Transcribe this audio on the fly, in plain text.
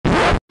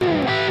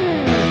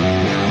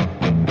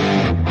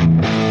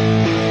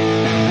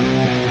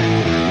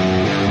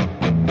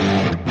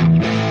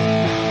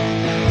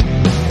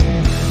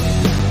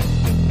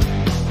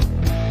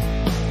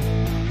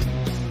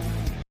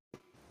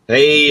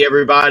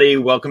everybody.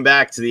 Welcome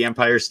back to the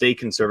Empire State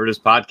Conservatives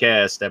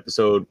Podcast,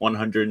 episode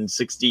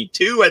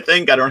 162, I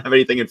think. I don't have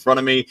anything in front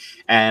of me,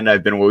 and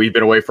we've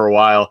been away for a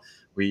while.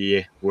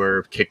 We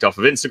were kicked off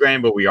of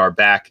Instagram, but we are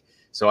back.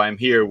 So I'm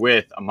here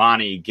with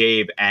Amani,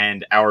 Gabe,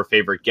 and our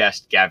favorite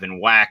guest, Gavin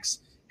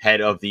Wax,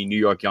 head of the New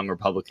York Young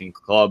Republican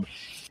Club.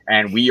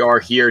 And we are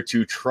here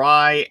to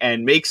try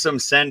and make some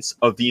sense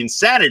of the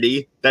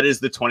insanity that is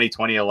the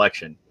 2020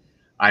 election.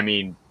 I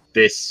mean,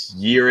 this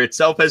year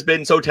itself has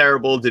been so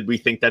terrible. Did we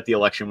think that the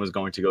election was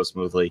going to go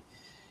smoothly?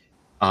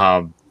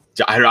 I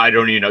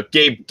don't even know.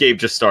 Gabe,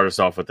 just start us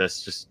off with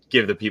this. Just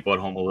give the people at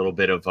home a little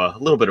bit of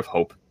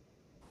hope.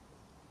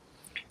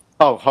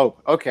 Oh,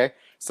 hope. Okay.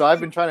 So I've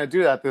been trying to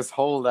do that this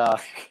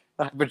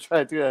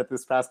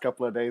past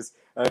couple of days.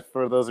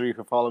 For those of you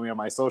who follow me on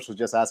my socials,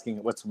 just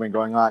asking what's been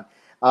going on.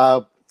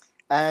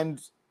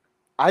 And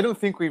I don't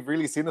think we've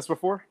really seen this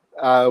before.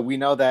 We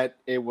know that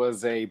it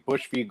was a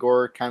Bush v.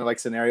 Gore kind of like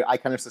scenario. I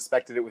kind of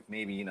suspected it with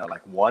maybe,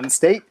 like one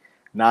state,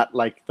 not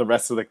like the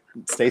rest of the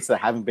states that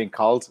haven't been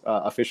called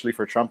officially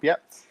for Trump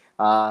yet.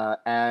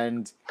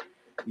 And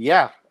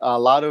yeah, a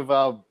lot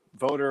of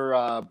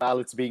voter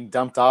ballots being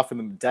dumped off in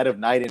the dead of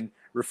night in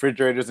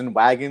refrigerators and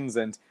wagons.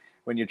 And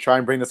when you try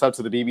and bring this up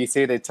to the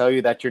BBC, they tell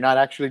you that you're not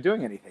actually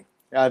doing anything,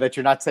 that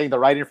you're not saying the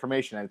right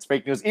information, and it's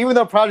fake news, even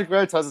though Project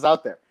Veritas is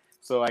out there.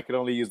 So I could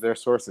only use their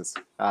sources.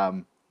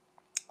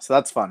 So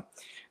that's fun.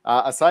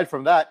 Aside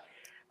from that,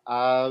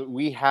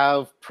 we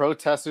have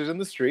protesters in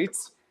the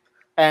streets,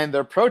 and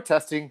they're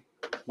protesting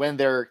when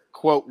they're,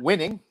 quote,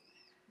 winning.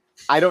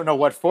 I don't know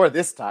what for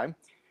this time.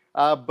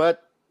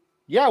 But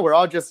yeah, we're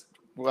all just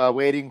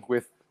waiting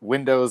with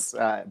windows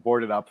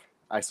boarded up,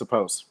 I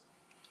suppose.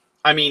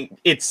 I mean,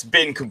 it's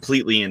been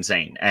completely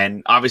insane.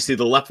 And obviously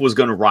the left was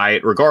going to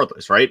riot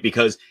regardless, right?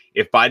 Because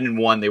if Biden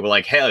won, they were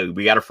like, hey,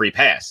 we got a free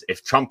pass.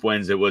 If Trump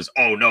wins, it was,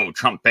 oh no,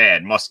 Trump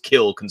bad, must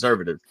kill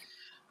conservatives.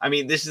 I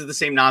mean, this is the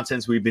same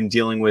nonsense we've been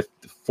dealing with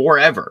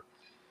forever.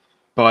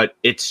 But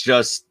it's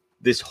just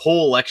this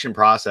whole election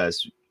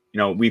process.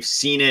 We've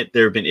seen it.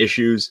 There have been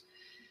issues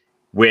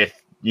with,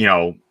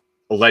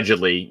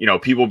 allegedly,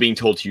 people being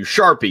told to use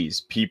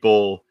Sharpies,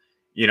 people,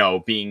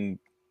 being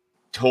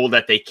told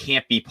that they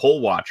can't be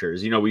poll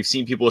watchers. We've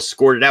seen people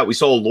escorted out. We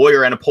saw a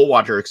lawyer and a poll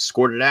watcher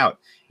escorted out.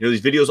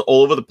 These videos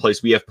all over the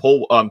place. We have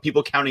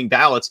people counting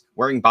ballots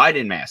wearing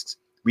Biden masks.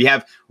 We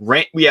have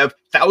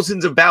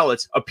thousands of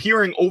ballots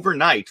appearing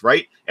overnight,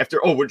 right?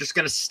 After, we're just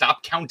going to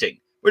stop counting.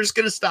 We're just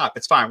going to stop.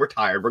 It's fine. We're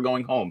tired. We're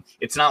going home.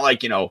 It's not like,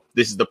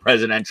 this is the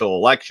presidential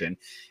election.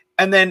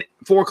 And then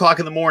 4:00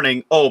 in the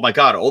morning, oh my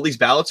God, all these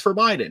ballots for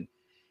Biden.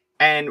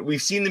 And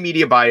we've seen the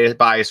media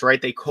bias,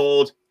 right? They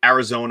called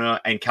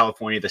Arizona and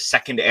California the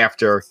second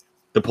after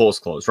the polls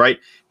closed, right?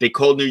 They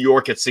called New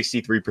York at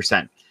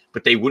 63%,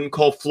 but they wouldn't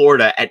call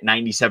Florida at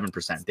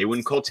 97%. They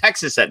wouldn't call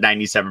Texas at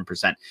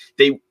 97%.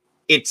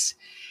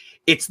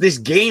 It's this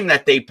game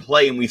that they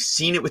play, and we've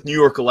seen it with New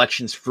York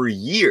elections for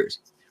years,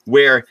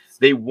 where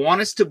they want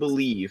us to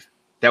believe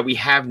that we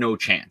have no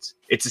chance.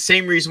 It's the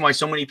same reason why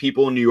so many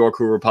people in New York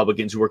who are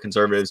Republicans, who are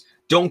conservatives,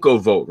 don't go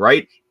vote,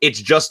 right?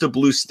 It's just a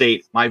blue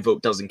state. My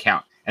vote doesn't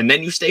count. And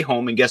then you stay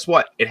home, and guess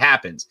what? It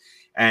happens.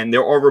 And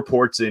there are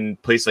reports in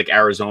places like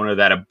Arizona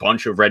that a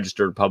bunch of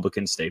registered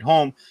Republicans stayed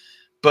home.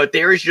 But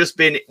there has just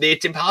been,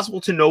 it's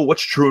impossible to know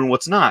what's true and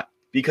what's not,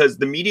 because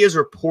the media is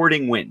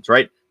reporting wins,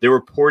 right? They're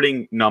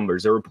reporting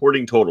numbers. They're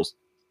reporting totals.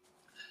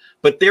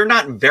 But they're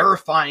not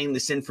verifying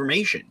this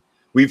information.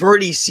 We've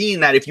already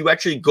seen that if you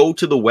actually go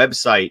to the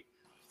website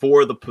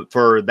for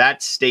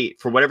that state,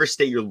 for whatever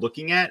state you're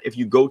looking at, if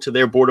you go to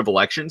their Board of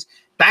Elections,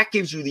 that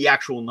gives you the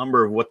actual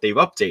number of what they've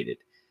updated.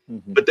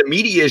 Mm-hmm. But the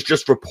media is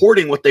just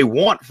reporting what they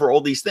want for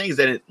all these things.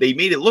 And they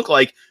made it look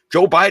like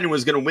Joe Biden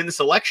was going to win this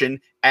election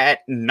at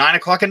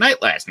 9:00 at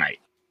night last night.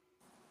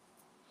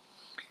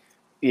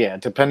 Yeah,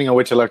 depending on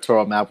which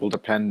electoral map will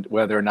depend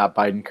whether or not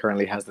Biden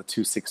currently has the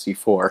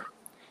 264.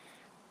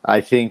 I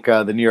think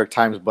the New York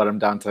Times brought him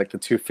down to like the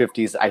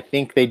 250s. I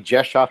think they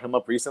just shot him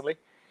up recently.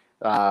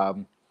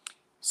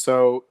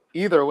 So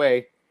either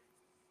way,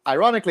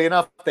 ironically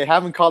enough, they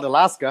haven't called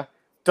Alaska.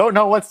 Don't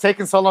know what's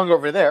taking so long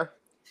over there.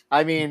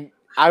 I mean,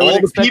 I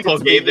would expect people,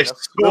 Gabe. There's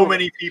so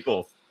many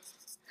people.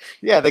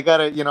 Yeah, they got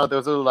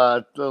those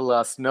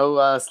little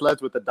snow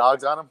sleds with the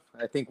dogs on them.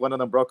 I think one of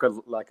them broke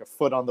a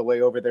foot on the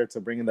way over there to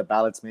bring in the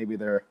ballots. Maybe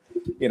they're,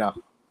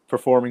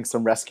 performing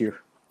some rescue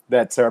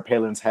that Sarah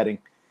Palin's heading.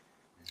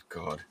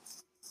 God.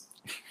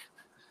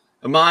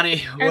 Amani,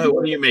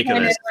 what do you make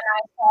of this? When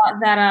I thought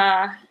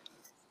that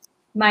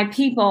my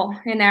people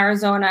in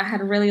Arizona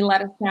had really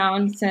let us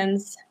down,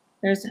 since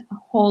there's a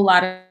whole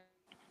lot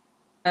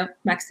of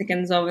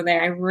Mexicans over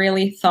there. I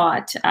really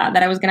thought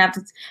that I was going to have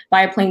to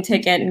buy a plane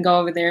ticket and go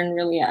over there and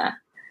really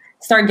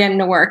start getting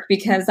to work,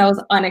 because that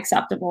was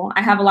unacceptable.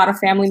 I have a lot of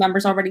family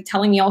members already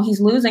telling me, oh,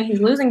 he's losing,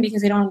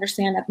 because they don't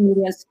understand that the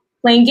media is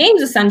playing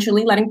games,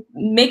 essentially,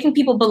 making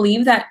people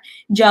believe that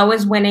Joe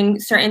is winning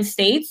certain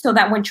states, so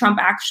that when Trump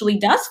actually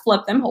does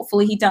flip them,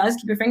 hopefully he does,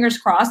 keep your fingers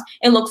crossed,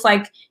 it looks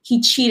like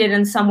he cheated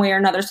in some way or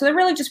another. So they're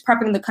really just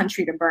prepping the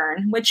country to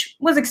burn, which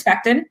was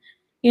expected.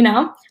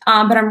 But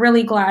I'm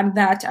really glad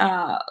that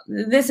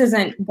this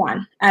isn't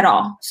done at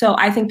all. So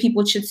I think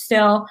people should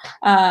still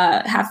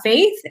have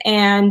faith,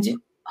 and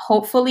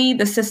hopefully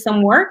the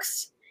system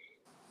works.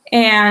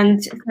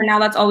 And for now,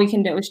 that's all we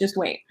can do is just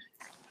wait.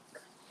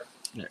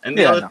 And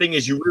the other thing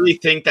is, you really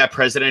think that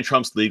President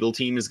Trump's legal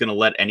team is going to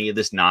let any of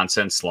this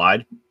nonsense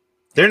slide?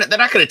 They're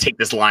not going to take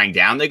this lying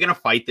down. They're going to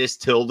fight this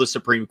till the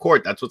Supreme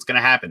Court. That's what's going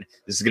to happen.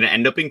 This is going to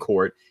end up in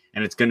court,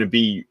 and it's going to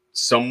be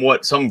some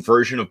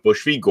version of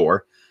Bush v.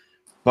 Gore.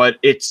 But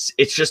it's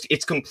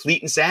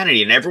complete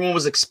insanity. And everyone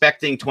was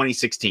expecting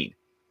 2016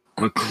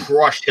 when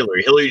crushed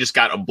Hillary. Hillary just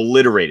got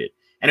obliterated,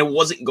 and it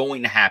wasn't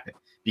going to happen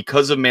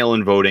because of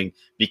mail-in voting,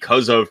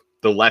 because of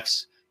the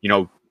left's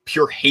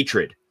pure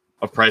hatred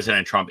of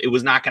President Trump. It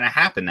was not going to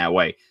happen that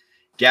way.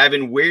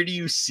 Gavin, where do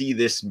you see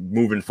this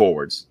moving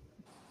forwards?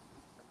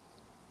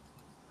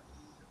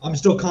 I'm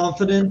still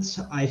confident.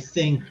 I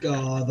think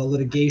the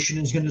litigation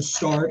is going to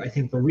start. I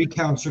think the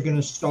recounts are going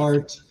to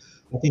start.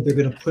 I think they're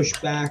going to push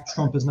back.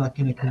 Trump is not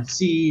going to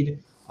concede.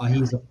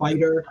 He's a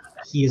fighter.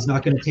 He is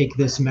not going to take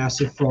this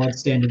massive fraud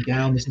standing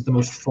down. This is the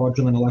most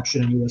fraudulent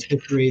election in U.S.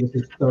 history.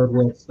 This is third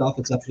world stuff.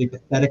 It's absolutely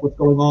pathetic what's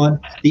going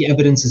on. The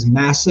evidence is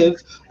massive.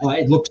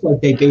 It looks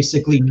like they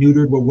basically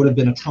neutered what would have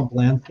been a Trump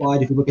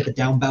landslide. If you look at the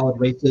down ballot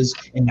races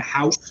in the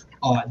House,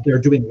 they're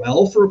doing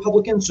well for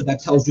Republicans. So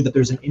that tells you that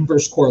there's an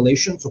inverse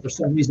correlation. So for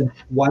some reason,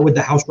 why would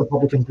the House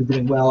Republicans be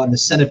doing well and the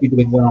Senate be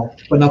doing well,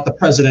 but not the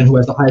president who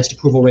has the highest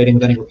approval rating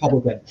of any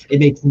Republican? It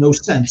makes no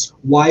sense.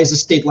 Why is a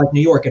state like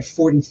New York at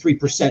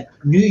 43%?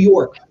 New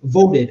York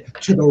voted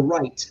to the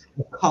right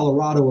of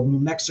Colorado, of New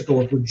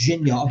Mexico, of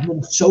Virginia, of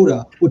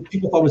Minnesota, which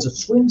people thought was a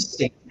swing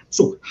state.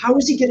 So how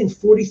is he getting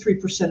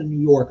 43% in New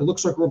York? It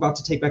looks like we're about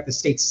to take back the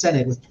state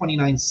Senate with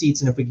 29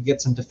 seats, and if we could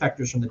get some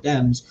defectors from the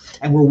Dems,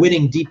 and we're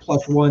winning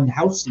D+1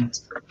 House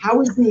seats. How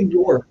is New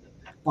York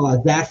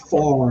that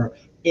far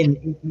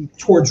in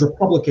towards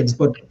Republicans,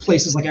 but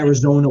places like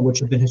Arizona, which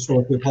have been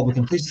historically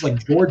Republican, places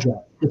like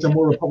Georgia, which are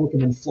more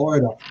Republican than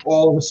Florida,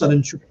 all of a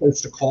sudden too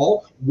close to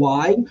call?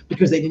 Why?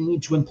 Because they didn't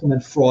need to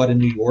implement fraud in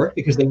New York,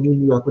 because they knew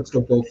New York would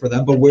still go for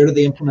them. But where do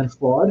they implement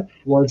fraud?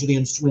 Largely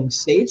in swing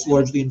states,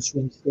 where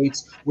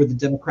the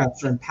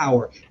Democrats are in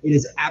power. It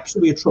is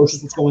absolutely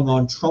atrocious what's going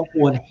on. Trump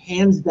won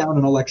hands down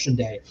on Election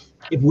Day.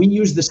 If we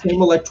use the same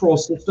electoral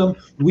system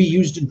we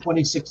used in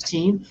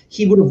 2016,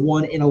 he would have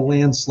won in a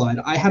landslide.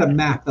 I had a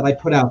map that I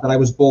put out that I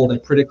was bold. I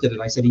predicted it.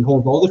 I said he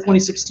holds all the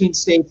 2016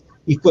 states.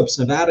 He flips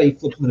Nevada. He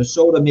flips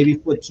Minnesota. Maybe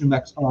flips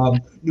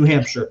New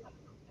Hampshire.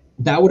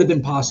 That would have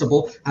been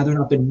possible had there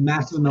not been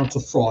massive amounts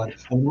of fraud.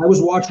 And when I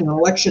was watching on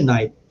election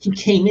night, he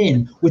came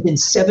in within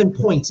 7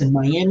 points in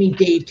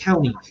Miami-Dade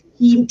County.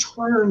 He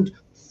turned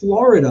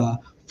Florida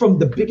from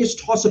the biggest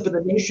toss-up in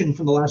the nation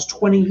from the last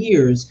 20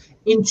 years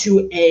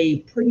into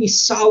a pretty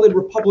solid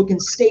Republican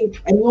state,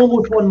 and he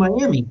almost won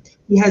Miami.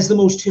 He has the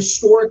most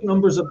historic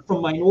numbers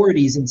from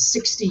minorities in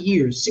 60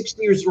 years.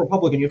 60 years as a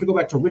Republican. You have to go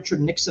back to Richard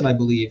Nixon, I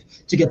believe,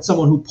 to get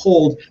someone who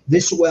polled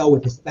this well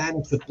with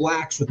Hispanics, with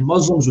blacks, with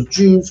Muslims, with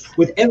Jews,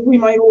 with every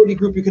minority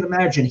group you can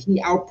imagine.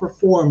 He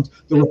outperformed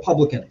the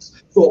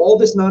Republicans. So all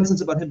this nonsense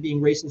about him being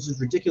racist is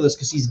ridiculous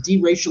because he's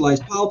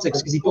deracialized politics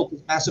because he built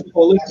this massive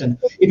coalition.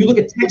 If you look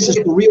at Texas,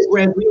 the Rio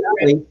Grande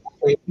Valley,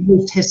 the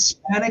most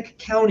Hispanic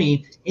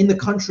county in the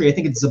country, I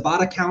think it's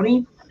Zapata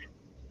County.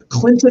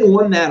 Clinton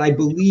won that, I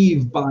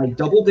believe, by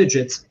double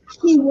digits.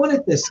 He won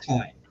it this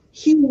time.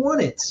 He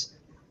won it.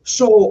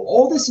 So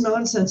all this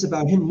nonsense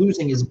about him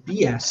losing is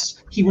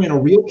BS. He ran a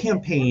real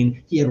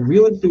campaign. He had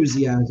real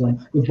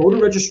enthusiasm. The voter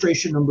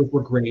registration numbers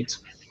were great.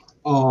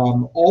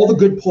 All the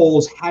good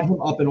polls had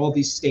him up in all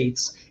these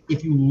states.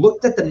 If you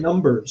looked at the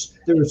numbers,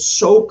 there is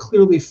so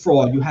clearly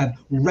fraud. You have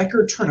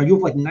record turnout. You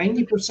have like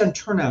 90%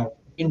 turnout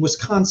in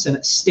Wisconsin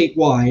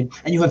statewide,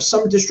 and you have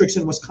some districts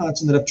in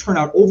Wisconsin that have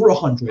turnout over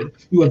 100.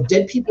 You have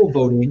dead people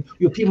voting.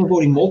 You have people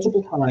voting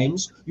multiple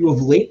times. You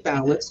have late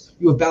ballots.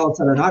 You have ballots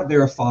that are not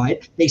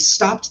verified. They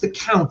stopped the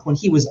count when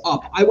he was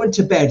up. I went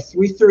to bed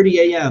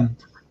 3:30 a.m.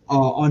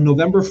 On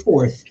November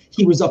 4th.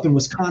 He was up in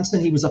Wisconsin.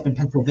 He was up in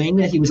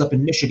Pennsylvania. He was up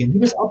in Michigan. He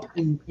was up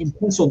in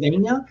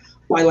Pennsylvania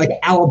by like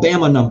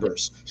Alabama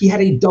numbers. He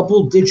had a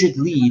double-digit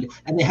lead,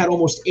 and they had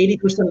almost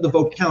 80% of the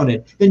vote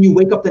counted. Then you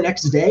wake up the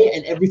next day,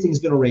 and everything's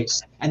been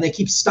erased. And they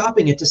keep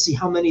stopping it to see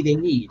how many they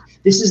need.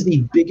 This is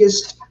the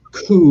biggest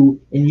coup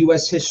in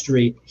U.S.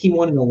 history. He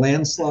won in a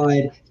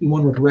landslide. He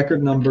won with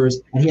record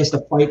numbers, and he has to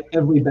fight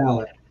every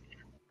ballot.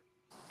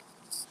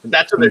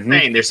 That's what they're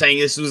saying. They're saying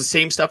this was the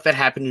same stuff that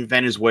happened in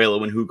Venezuela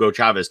when Hugo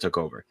Chavez took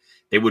over.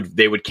 They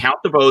would count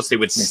the votes, they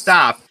would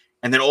stop,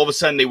 and then all of a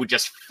sudden they would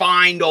just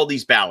find all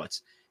these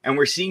ballots. And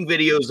we're seeing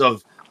videos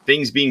of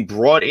things being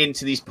brought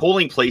into these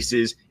polling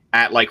places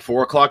at like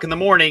 4 o'clock in the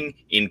morning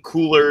in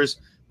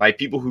coolers by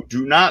people who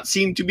do not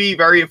seem to be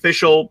very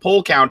official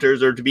poll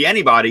counters or to be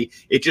anybody.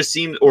 It just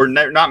seems, or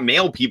not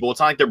mail people. It's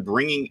not like they're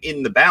bringing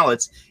in the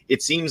ballots.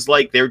 It seems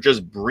like they're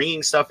just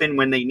bringing stuff in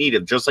when they need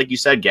it, just like you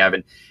said,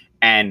 Gavin.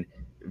 And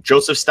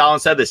Joseph Stalin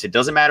said this: it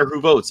doesn't matter who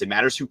votes, it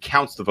matters who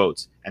counts the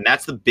votes. And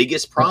that's the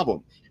biggest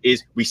problem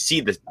is we see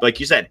this, like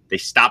you said, they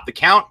stop the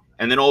count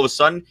and then all of a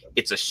sudden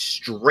it's a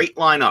straight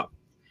line up.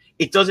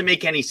 It doesn't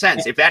make any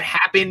sense. If that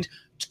happened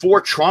for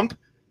Trump,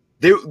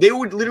 they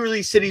would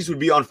literally, cities would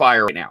be on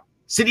fire right now.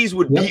 Cities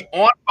would be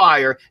on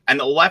fire, and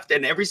the left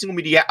and every single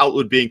media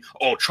outlet being,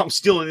 oh, Trump's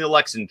stealing the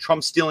election,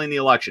 Trump's stealing the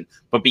election.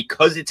 But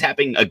because it's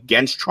happening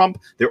against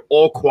Trump, they're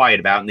all quiet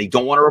about it, and they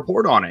don't want to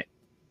report on it.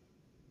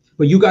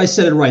 But you guys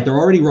said it right. They're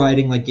already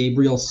rioting, like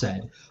Gabriel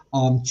said.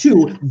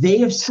 Two, they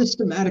have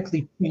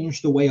systematically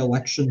changed the way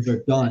elections are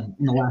done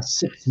in the last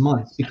 6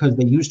 months because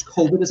they used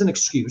COVID as an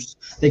excuse.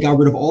 They got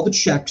rid of all the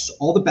checks,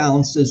 all the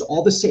balances,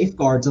 all the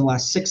safeguards in the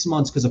last 6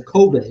 months because of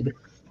COVID.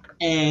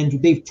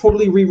 And they've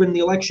totally rewritten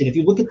the election. If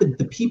you look at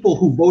the people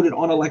who voted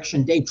on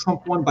election day,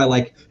 Trump won by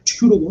like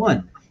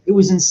 2-1. It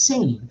was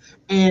insane.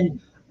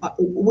 And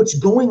what's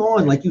going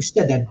on, like you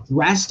said, that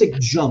drastic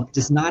jump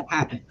does not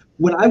happen.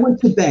 When I went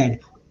to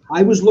bed,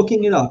 I was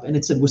looking it up and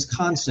it said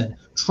Wisconsin,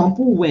 Trump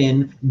will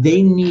win.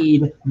 They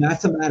need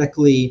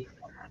mathematically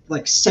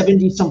like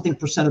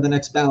 70-something% of the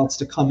next ballots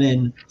to come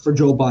in for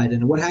Joe Biden.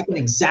 And what happened?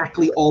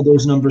 Exactly all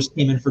those numbers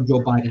came in for Joe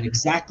Biden,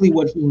 exactly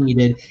what he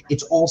needed.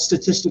 It's all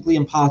statistically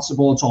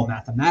impossible. It's all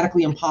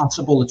mathematically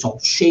impossible. It's all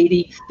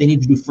shady. They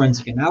need to do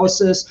forensic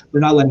analysis. They're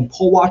not letting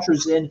poll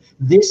watchers in.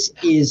 This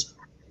is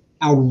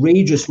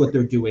outrageous what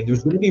they're doing.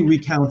 There's going to be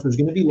recounts. There's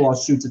going to be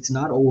lawsuits. It's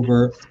not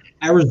over.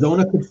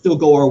 Arizona could still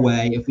go our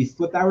way. If we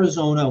flip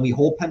Arizona and we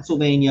hold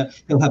Pennsylvania,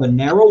 he'll have a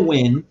narrow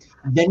win.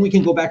 Then we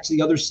can go back to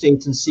the other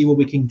states and see what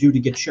we can do to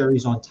get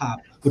cherries on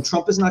top. But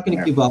Trump is not going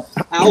to give up.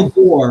 Al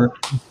Gore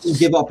didn't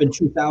give up in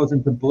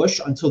 2000 to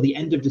Bush until the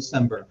end of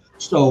December.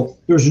 So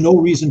there's no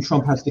reason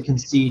Trump has to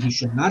concede. He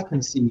should not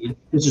concede.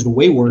 This is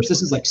way worse.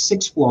 This is like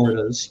 6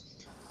 Floridas.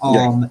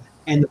 And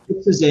the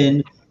fix is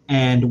in.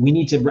 And we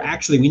need to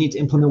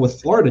implement what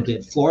Florida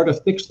did. Florida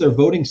fixed their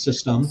voting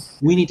system.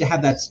 We need to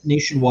have that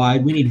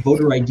nationwide. We need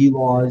voter ID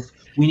laws.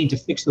 We need to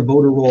fix the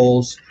voter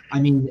rolls. I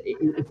mean,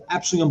 it's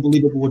absolutely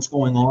unbelievable what's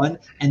going on.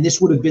 And this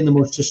would have been the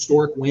most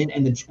historic win.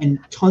 And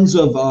tons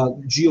of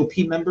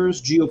GOP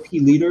members,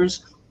 GOP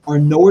leaders are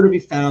nowhere to be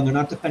found. They're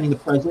not defending the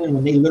president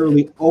when they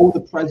literally owe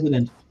the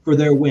president for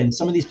their win.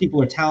 Some of these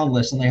people are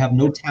talentless and they have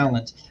no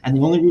talent. And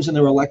the only reason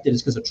they're elected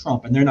is because of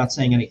Trump. And they're not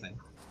saying anything.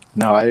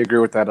 No, I agree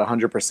with that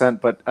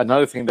 100%. But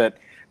another thing that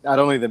not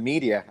only the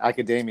media,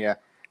 academia,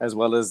 as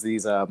well as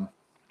these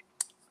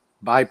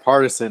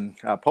bipartisan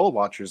poll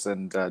watchers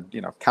and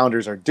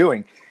counters are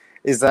doing,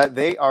 is that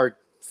they are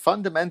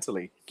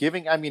fundamentally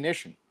giving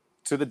ammunition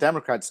to the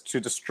Democrats to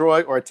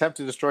destroy or attempt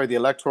to destroy the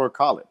Electoral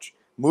College.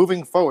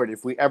 Moving forward,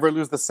 if we ever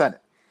lose the Senate,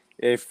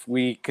 if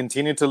we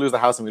continue to lose the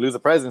House and we lose the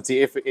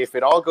presidency, if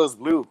it all goes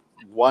blue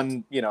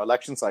one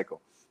election cycle,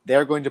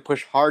 they're going to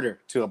push harder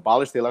to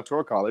abolish the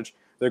Electoral College.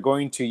 They're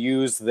going to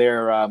use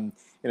their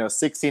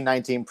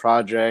 1619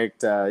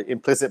 Project,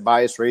 implicit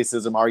bias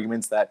racism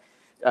arguments that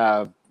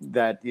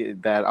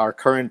our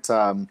current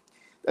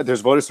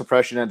there's voter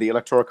suppression and the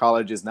Electoral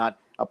College is not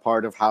a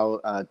part of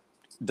how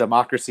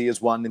democracy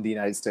is won in the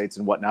United States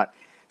and whatnot.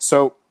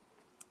 So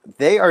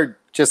they are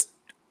just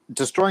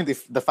destroying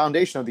the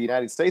foundation of the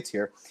United States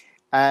here,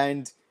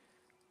 and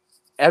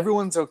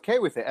everyone's okay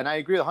with it. And I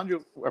agree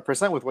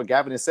 100% with what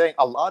Gavin is saying.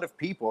 A lot of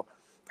people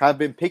have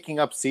been picking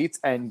up seats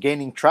and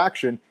gaining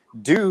traction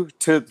due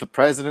to the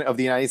president of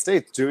the United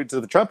States, due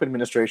to the Trump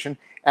administration,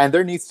 and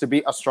there needs to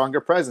be a stronger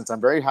presence. I'm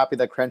very happy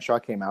that Crenshaw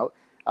came out.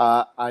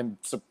 I'm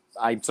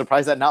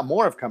surprised that not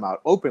more have come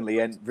out openly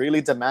and really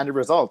demanded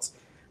results.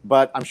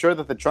 But I'm sure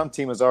that the Trump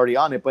team is already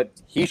on it, but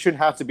he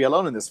shouldn't have to be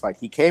alone in this fight.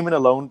 He came in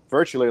alone,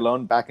 virtually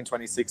alone, back in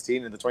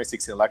 2016, in the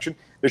 2016 election.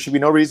 There should be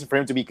no reason for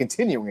him to be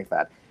continuing with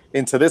that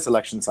into this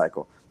election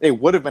cycle. It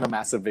would have been a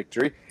massive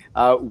victory.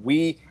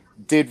 We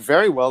did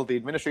very well. The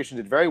administration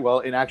did very well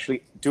in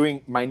actually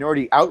doing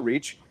minority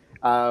outreach,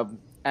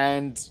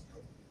 and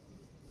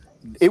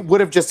it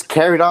would have just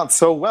carried on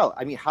so well.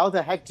 I mean, how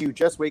the heck do you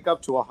just wake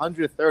up to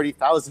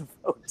 130,000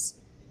 votes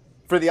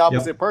for the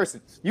opposite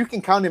person? You can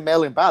count in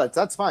mail-in ballots.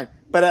 That's fine.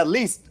 But at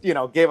least,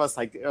 give us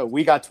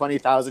we got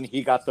 20,000.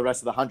 He got the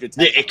rest of the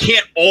 110. It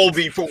can't all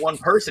be for one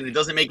person. It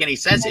doesn't make any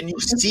sense. And you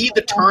see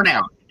the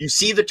turnout. You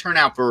see the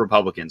turnout for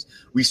Republicans.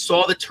 We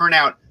saw the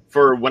turnout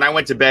for when I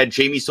went to bed.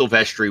 Jamie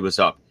Silvestri was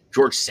up.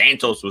 George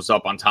Santos was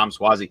up on Tom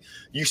Suozzi.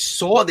 You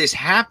saw this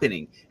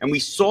happening, and we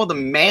saw the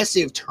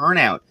massive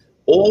turnout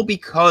all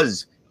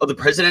because of the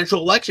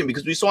presidential election,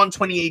 because we saw in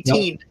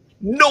 2018,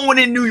 no one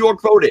in New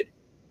York voted.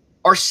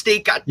 Our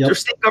state their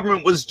state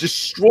government was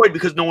destroyed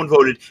because no one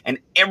voted, and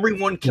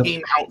everyone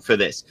came out for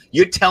this.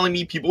 You're telling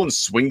me people in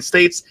swing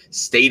states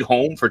stayed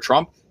home for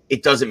Trump?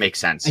 It doesn't make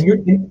sense.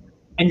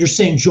 And you're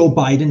saying Joe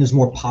Biden is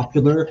more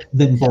popular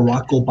than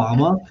Barack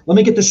Obama? Let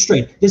me get this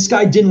straight. This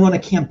guy didn't run a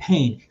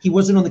campaign. He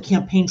wasn't on the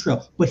campaign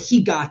trail, but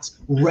he got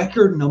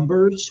record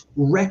numbers,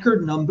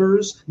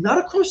 not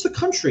across the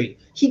country.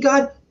 He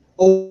got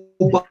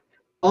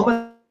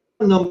Obama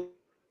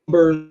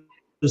numbers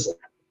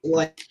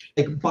like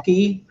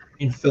Bucky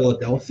in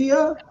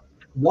Philadelphia.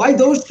 Why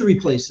those 3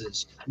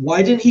 places?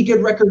 Why didn't he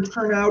get record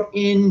turnout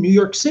in New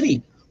York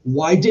City?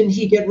 Why didn't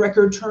he get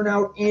record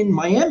turnout in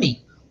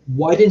Miami?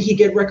 Why didn't he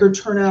get record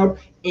turnout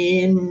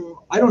in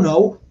I don't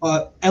know,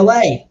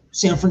 L.A.,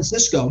 San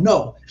Francisco.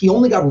 No, he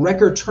only got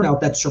record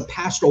turnout that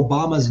surpassed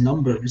Obama's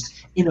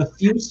numbers in a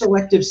few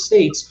selective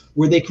states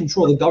where they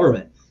control the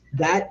government.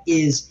 That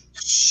is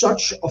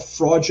such a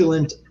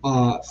fraudulent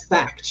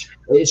fact.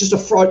 It's just a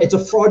fraud. It's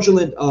a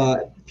fraudulent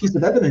piece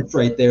of evidence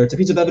right there. It's a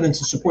piece of evidence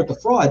to support the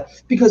fraud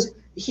because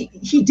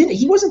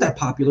he wasn't that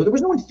popular. There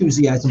was no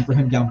enthusiasm for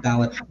him down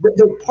ballot.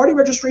 The party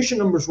registration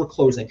numbers were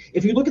closing.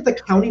 If you look at the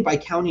county by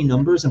county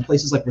numbers in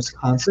places like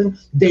Wisconsin,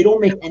 they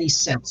don't make any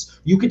sense.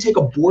 You could take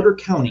a border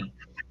county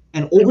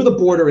and over the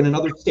border in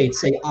another state,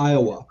 say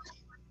Iowa,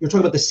 you're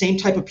talking about the same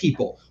type of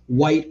people,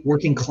 white,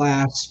 working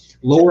class,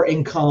 lower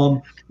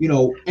income,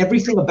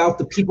 everything about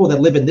the people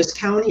that live in this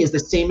county is the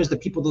same as the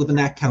people that live in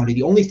that county.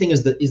 The only thing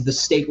is the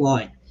state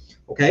line,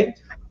 okay?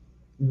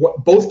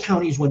 Both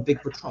counties went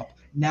big for Trump.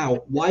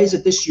 Now, why is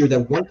it this year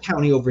that one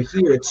county over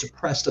here, it's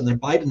suppressed and the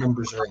Biden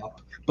numbers are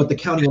up, but the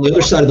county on the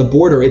other side of the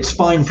border, it's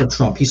fine for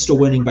Trump. He's still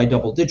winning by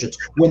double digits.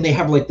 When they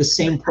have like the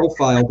same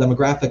profile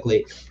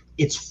demographically,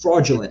 it's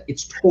fraudulent.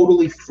 It's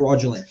totally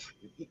fraudulent.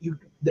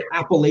 The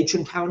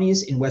Appalachian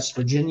counties in West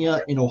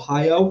Virginia, in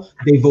Ohio,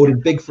 they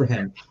voted big for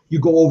him. You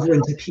go over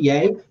into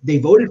PA, they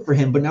voted for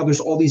him, but now there's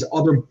all these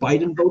other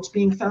Biden votes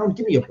being found.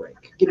 Give me a break.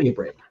 Give me a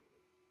break.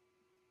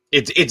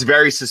 It's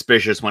very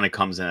suspicious when it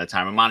comes in that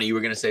time. Amani, you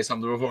were going to say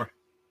something before?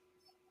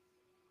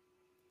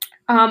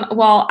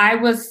 Well, I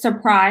was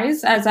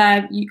surprised as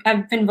I've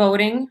been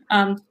voting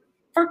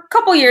for a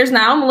couple years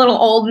now. I'm a little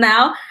old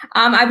now.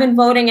 I've been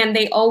voting and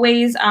they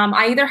always,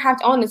 I either have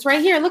to, and it's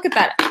right here. Look at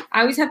that. I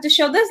always have to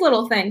show this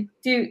little thing.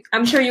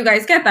 I'm sure you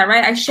guys get that,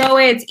 right? I show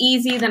it, it's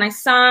easy, then I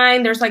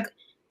sign. There's like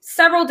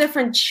several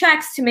different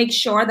checks to make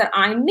sure that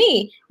I'm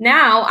me.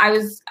 Now I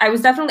was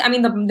definitely,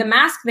 the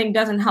mask thing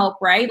doesn't help,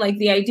 right? Like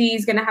the ID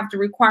is going to have to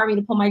require me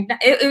to pull my,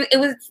 it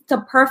was the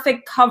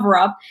perfect cover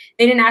up.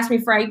 They didn't ask me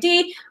for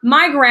ID.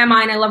 My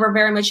grandma, and I love her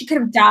very much, she could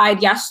have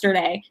died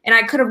yesterday and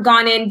I could have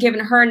gone in,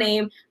 given her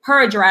name,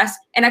 her address,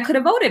 and I could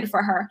have voted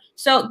for her.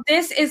 So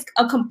this is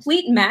a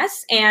complete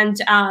mess. And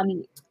I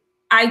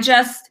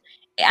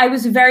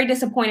was very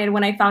disappointed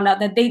when I found out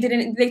that they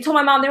told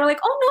my mom, they were like,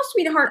 oh no,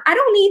 sweetheart, I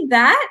don't need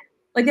that.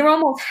 Like they were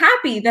almost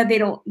happy that they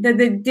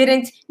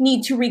didn't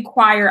need to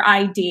require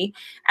ID,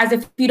 as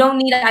if you don't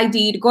need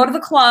ID to go to the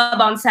club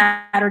on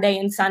Saturday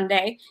and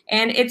Sunday.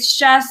 And it's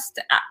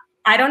just,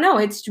 I don't know.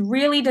 It's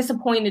really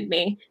disappointed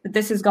me that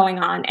this is going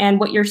on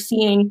and what you're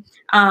seeing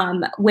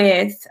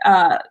with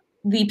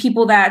the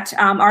people that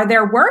are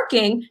there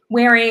working,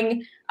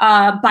 wearing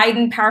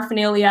Biden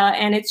paraphernalia.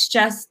 And it's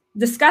just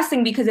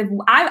disgusting because if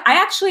I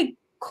actually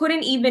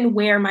couldn't even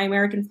wear my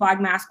American flag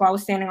mask while I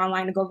was standing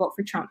online to go vote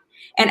for Trump.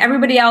 And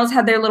everybody else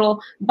had their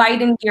little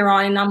Biden gear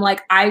on. And I'm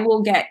like, I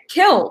will get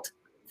killed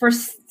for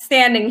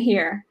standing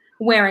here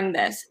wearing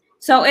this.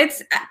 So I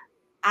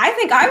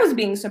think I was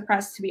being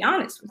suppressed, to be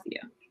honest with you.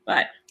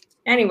 But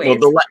anyways.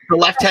 Well, the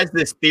left has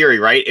this theory,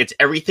 right? It's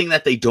everything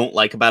that they don't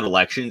like about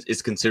elections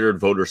is considered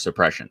voter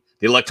suppression.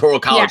 The Electoral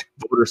College,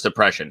 voter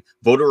suppression.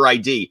 Voter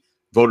ID,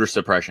 voter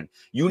suppression.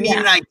 You need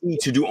an ID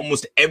to do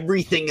almost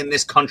everything in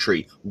this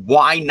country.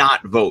 Why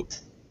not vote?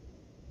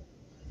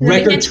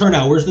 Record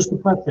turnout. Where's the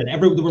suppression? There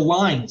were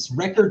lines.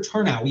 Record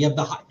turnout.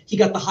 He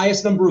got the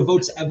highest number of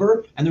votes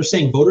ever, and they're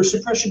saying voter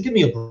suppression. Give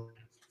me a break.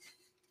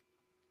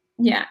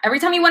 Yeah. Every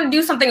time you want to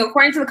do something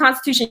according to the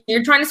Constitution,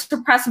 you're trying to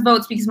suppress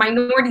votes because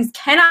minorities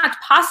cannot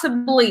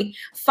possibly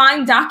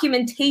find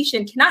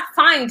documentation, cannot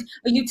find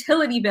a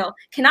utility bill,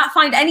 cannot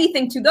find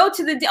anything to go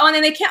to and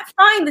then they can't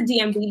find the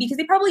DMV because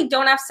they probably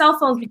don't have cell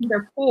phones because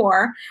they're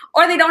poor,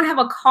 or they don't have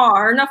a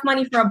car, enough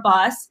money for a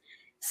bus.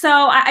 So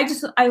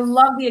I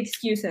love the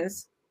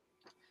excuses.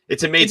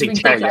 It's amazing.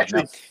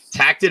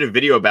 Tack did a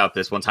video about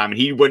this one time, and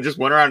he just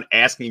went around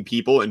asking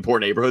people in poor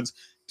neighborhoods,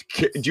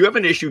 do you have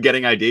an issue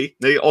getting ID?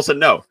 They all said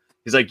no.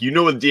 He's like, you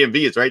know what the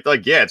DMV is, right? They're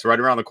like, yeah, it's right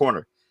around the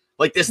corner.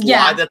 Like this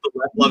lie that the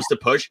left loves to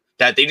push,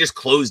 that they just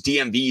close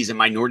DMVs in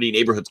minority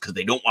neighborhoods because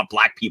they don't want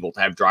black people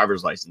to have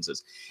driver's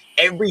licenses.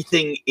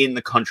 Everything in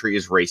the country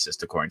is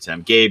racist, according to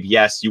them. Gabe,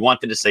 yes, you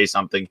wanted to say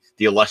something.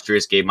 The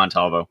illustrious Gabe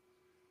Montalvo.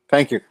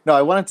 Thank you. No,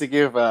 I wanted to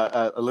give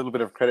a little bit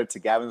of credit to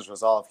Gavin's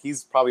resolve.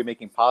 He's probably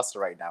making pasta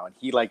right now, and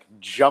he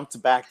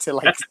jumped back to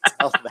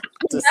tell them.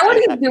 Is that what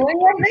he's doing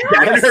right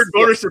now? Gavin heard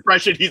voter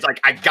suppression. He's like,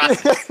 I got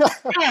this. I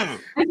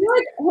feel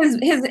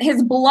like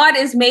his blood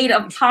is made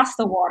of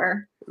pasta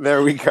water.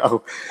 There we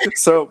go.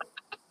 So,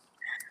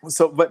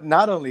 but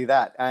not only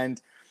that,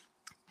 and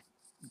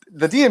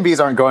the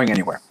DMVs aren't going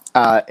anywhere.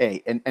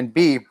 A and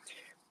B.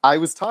 I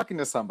was talking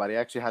to somebody. I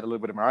actually had a little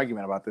bit of an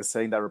argument about this,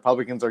 saying that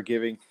Republicans are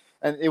giving.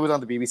 And it was on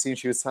the BBC, and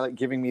she was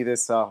giving me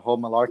this whole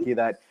malarkey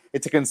that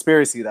it's a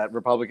conspiracy that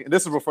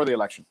this was before the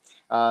election,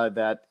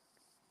 that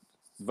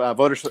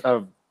voters,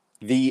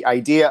 the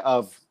idea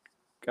of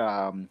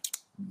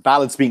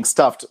ballots being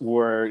stuffed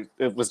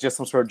it was just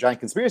some sort of giant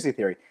conspiracy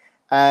theory.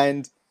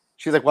 And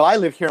she's like, well, I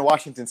live here in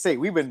Washington State.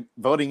 We've been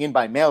voting in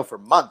by mail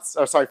for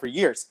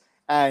years,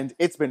 and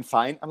it's been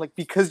fine. I'm like,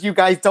 because you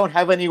guys don't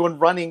have anyone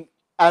running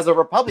as a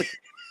Republican.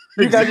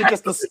 You guys are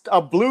just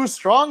a blue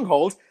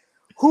stronghold.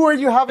 who are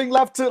you having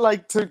left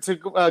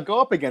to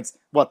go up against?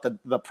 What,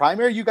 the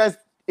primary? You guys,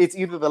 it's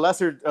either the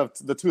lesser of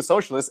the two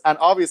socialists, and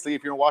obviously,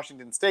 if you're in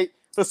Washington State,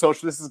 the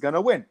socialist is going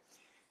to win.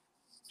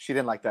 She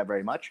didn't like that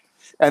very much.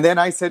 And then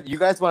I said, you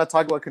guys want to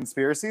talk about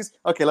conspiracies?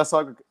 Okay, let's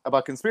talk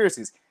about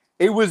conspiracies.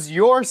 It was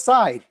your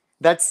side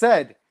that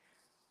said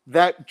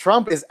that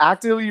Trump is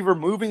actively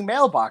removing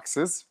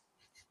mailboxes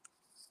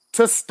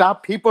to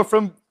stop people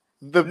from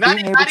not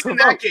even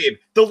that, Gabe.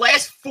 The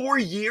last 4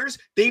 years,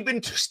 they've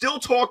been still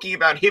talking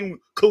about him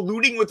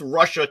colluding with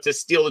Russia to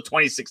steal the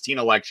 2016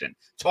 election.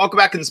 Talk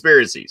about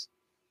conspiracies.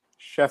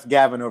 Chef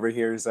Gavin over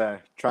here is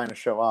trying to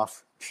show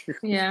off.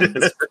 Yeah.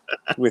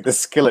 With the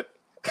skillet.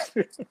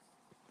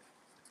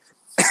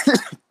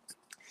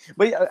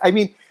 But I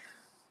mean,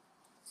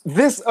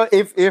 this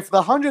if the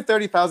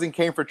 130,000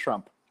 came for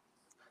Trump,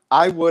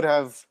 I would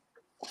have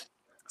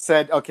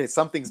said, okay,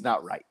 something's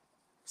not right.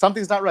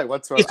 Something's not right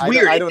whatsoever. It's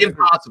weird. It's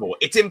impossible.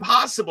 It's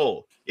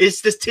impossible. It's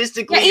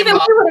statistically even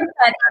impossible. we would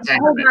have said,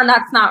 hold on,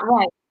 that's not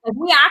right. Like,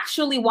 we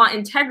actually want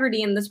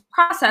integrity in this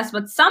process,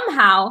 but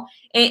somehow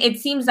it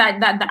seems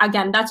that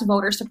again, that's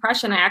voter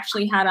suppression. I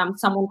actually had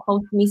someone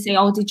close to me say,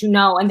 "Oh, did you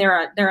know?" And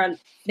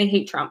they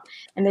hate Trump,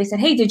 and they said,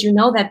 "Hey, did you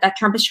know that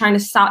Trump is trying to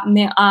stop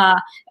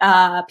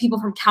people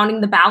from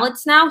counting the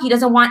ballots now? He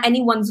doesn't want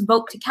anyone's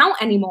vote to count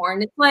anymore."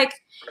 And it's like,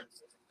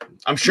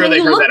 I'm sure they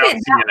heard that on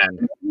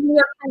CNN. New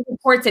York Times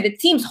reports it.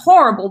 It seems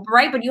horrible,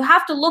 right? But you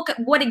have to look at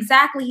what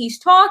exactly he's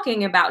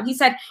talking about. He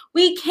said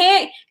we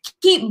can't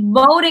keep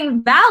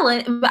counting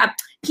ballots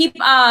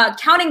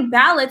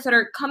that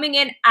are coming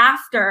in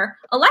after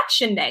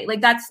Election Day.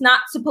 Like, that's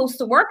not supposed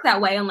to work that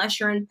way unless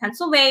you're in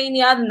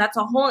Pennsylvania. Then that's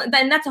a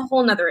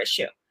whole nother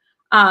issue.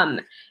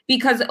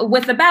 Because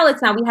with the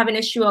ballots now, we have an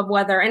issue of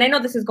whether, and I know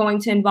this is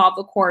going to involve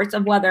the courts,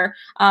 of whether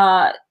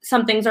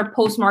some things are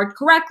postmarked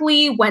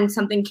correctly, when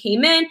something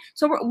came in.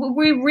 So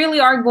we really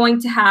are going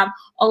to have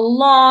a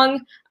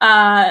long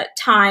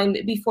time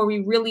before we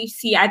really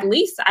see, at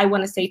least I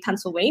want to say,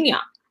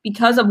 Pennsylvania,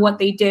 because of what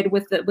they did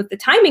with the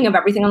timing of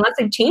everything, unless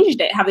they've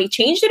changed it. Have they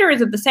changed it, or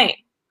is it the same?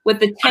 With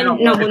the 10,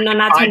 no,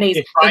 not 10 days.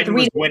 If Biden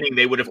was winning,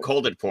 they would have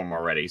called it for him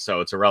already,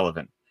 so it's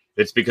irrelevant.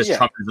 It's because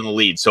Trump is in the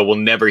lead, so we'll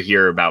never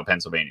hear about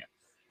Pennsylvania.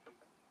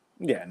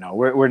 Yeah, no,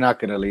 we're not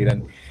going to lead.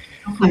 And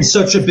he's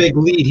such a big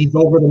lead; he's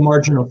over the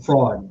margin of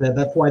fraud.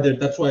 That's why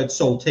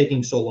it's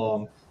taking so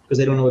long, because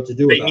they don't know what to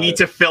do. They need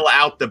to fill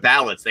out the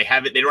ballots. They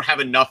don't have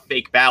enough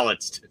fake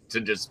ballots to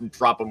just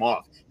drop them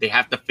off. They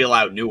have to fill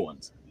out new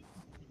ones.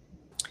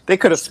 They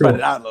could have spread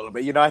it out a little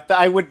bit. You know,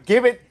 I would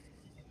give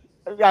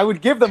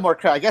them more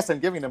credit. I guess I'm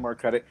giving them more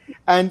credit.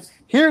 And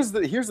here's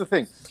the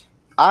thing.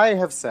 I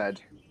have said,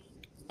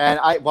 and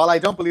while I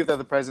don't believe that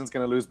the president's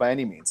going to lose by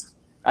any means,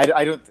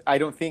 I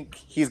don't think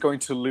he's going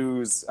to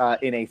lose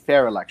in a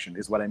fair election,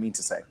 is what I mean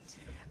to say,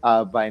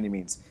 by any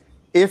means.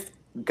 If,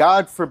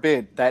 God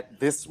forbid, that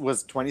this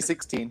was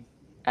 2016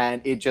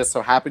 and it just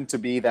so happened to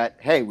be that,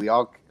 hey, we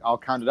all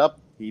counted up,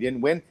 he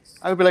didn't win,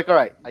 I would be like, all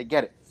right, I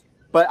get it.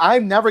 But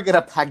I'm never going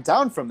to back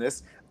down from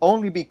this,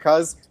 only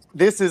because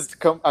this is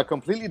a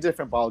completely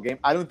different ballgame.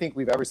 I don't think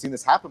we've ever seen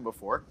this happen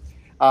before,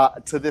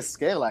 to this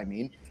scale, I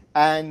mean.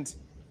 And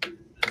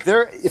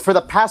for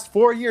the past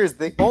 4 years,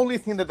 the only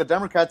thing that the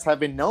Democrats have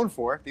been known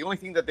for, the only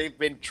thing that they've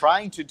been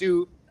trying to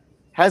do,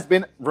 has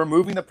been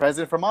removing the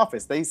president from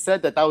office. They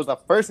said that was the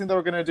first thing they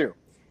were going to do.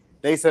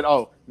 They said,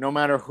 no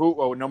matter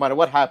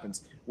what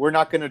happens, we're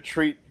not going to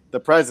treat the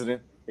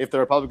president, if the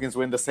Republicans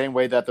win, the same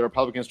way that the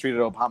Republicans treated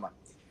Obama.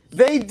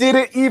 They did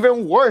it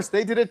even worse.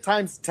 They did it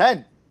times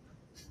 10.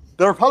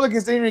 The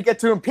Republicans didn't even get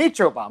to impeach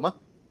Obama.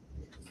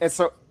 And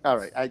so, all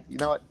right, you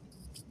know what?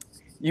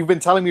 You've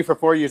been telling me for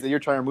 4 years that you're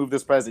trying to remove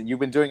this president.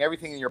 You've been doing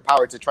everything in your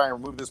power to try and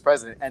remove this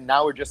president. And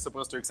now we're just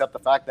supposed to accept the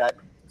fact that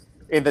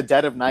in the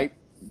dead of night,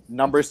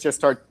 numbers just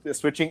start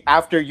switching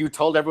after you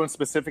told everyone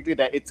specifically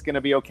that it's going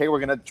to be okay.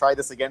 We're going to try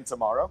this again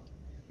tomorrow.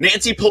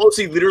 Nancy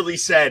Pelosi literally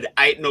said,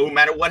 no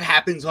matter what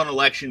happens on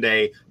Election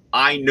Day,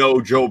 I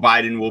know Joe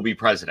Biden will be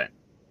president.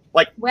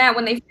 Like, yeah,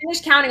 when they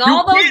finish counting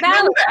all those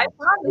ballots, I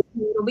promise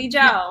you it'll be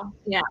Joe.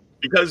 Yeah.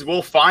 Because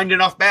we'll find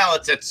enough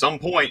ballots at some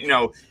point. You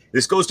know,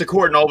 this goes to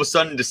court, and all of a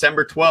sudden,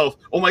 December 12th,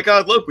 oh my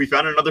God, look, we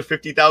found another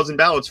 50,000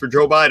 ballots for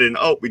Joe Biden.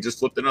 Oh, we just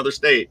flipped another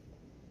state.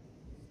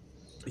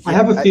 I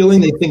have a feeling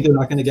they think they're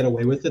not going to get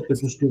away with it. They're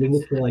just doing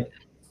it to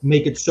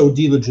make it so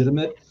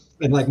delegitimate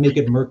and make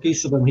it murky.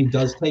 So that when he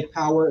does take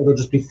power, it'll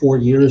just be 4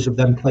 years of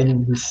them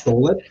claiming he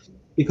stole it.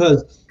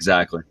 Because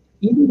exactly,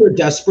 either they're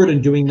desperate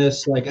and doing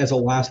this as a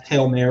last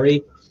Hail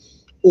Mary,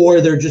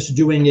 or they're just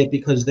doing it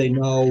because they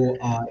know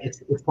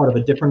it's part of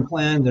a different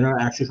plan. They're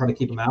not actually trying to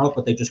keep him out,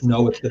 but they just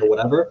know it's good or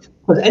whatever.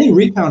 Because any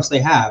recounts they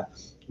have,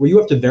 where you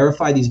have to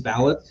verify these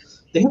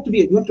ballots, you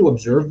have to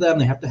observe them.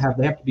 They have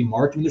to be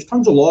marked. I mean, there's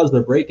tons of laws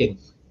they're breaking.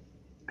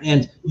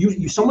 And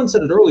someone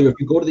said it earlier. If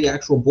you go to the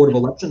actual Board of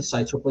Election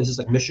sites for places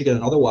like Michigan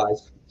and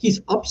otherwise,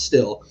 he's up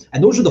still.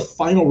 And those are the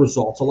final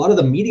results. A lot of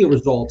the media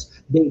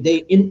results,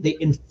 they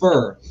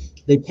infer.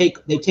 They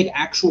take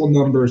actual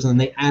numbers and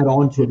then they add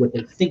on to it what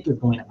they think is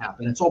going to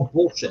happen. It's all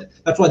bullshit.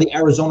 That's why the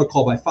Arizona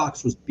call by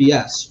Fox was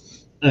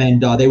BS.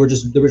 and they were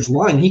just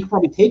lying. He could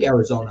probably take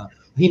Arizona.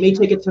 He may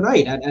take it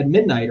tonight at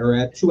midnight or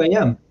at 2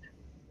 a.m.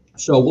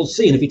 So we'll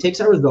see. And if he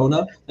takes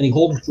Arizona and he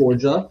holds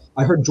Georgia,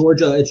 I heard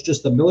Georgia, it's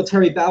just the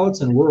military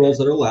ballots and rurals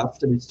that are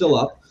left, and it's still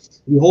up.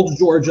 If he holds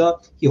Georgia,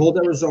 he holds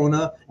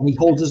Arizona, and he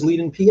holds his lead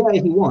in PA,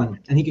 he won.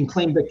 And he can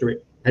claim victory.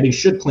 And he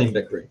should claim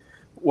victory.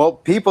 Well,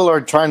 people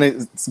are trying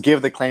to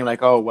give the claim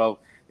like, oh, well,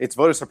 it's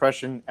voter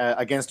suppression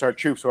against our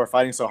troops who are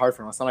fighting so hard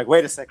for us. I'm like,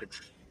 wait a second.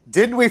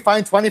 Didn't we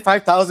find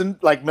 25,000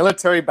 like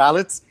military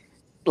ballots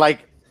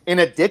like in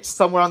a ditch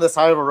somewhere on the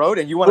side of a road?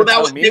 And you want to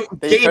tell me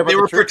they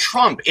were for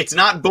Trump. It's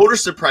not voter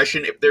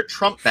suppression if they're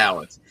Trump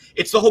ballots.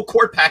 It's the whole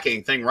court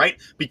packing thing, right?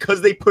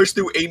 Because they pushed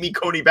through Amy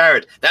Coney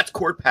Barrett. That's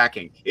court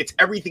packing. It's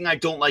everything I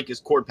don't like is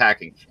court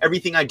packing.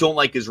 Everything I don't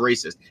like is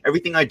racist.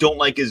 Everything I don't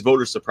like is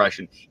voter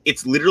suppression.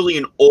 It's literally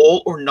an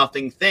all or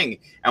nothing thing.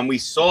 And we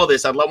saw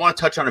this. I want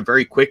to touch on it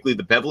very quickly.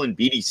 The Bevelyn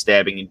Beatty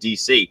stabbing in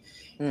D.C.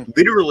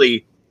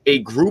 Literally a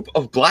group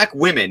of black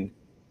women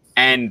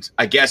and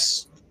I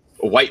guess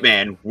a white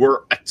man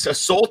were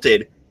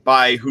assaulted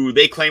by who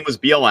they claim was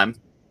BLM.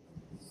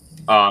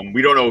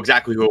 We don't know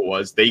exactly who it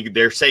was.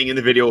 They're saying in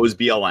the video it was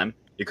BLM.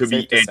 It could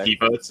be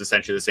Antifa. It's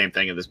essentially the same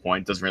thing at this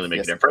point. It doesn't really make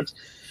a difference.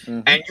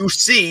 And you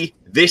see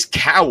this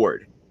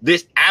coward,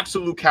 this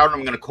absolute coward, I'm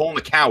going to call him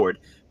a coward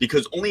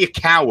because only a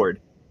coward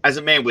as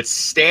a man would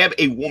stab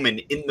a woman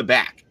in the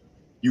back.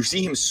 You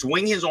see him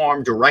swing his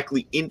arm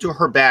directly into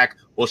her back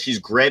while she's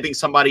grabbing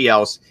somebody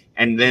else,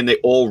 and then they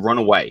all run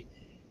away.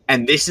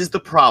 And this is the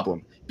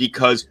problem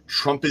because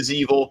Trump is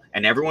evil,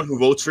 and everyone who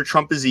votes for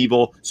Trump is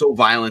evil, so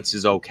violence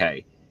is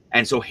okay.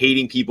 And so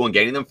hating people and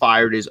getting them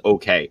fired is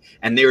okay.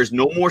 And there is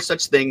no more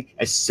such thing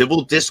as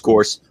civil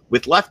discourse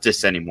with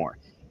leftists anymore.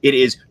 It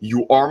is,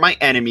 you are my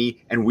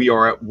enemy, and we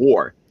are at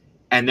war.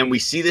 And then we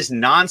see this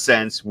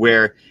nonsense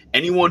where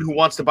anyone who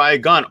wants to buy a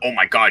gun, oh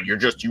my God,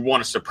 you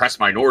want to suppress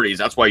minorities.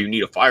 That's why you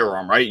need a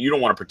firearm, right? You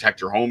don't want to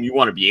protect your home. You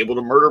want to be able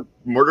to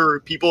murder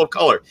people of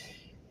color.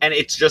 And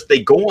it's just,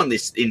 they go on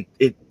this,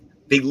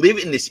 they live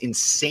in this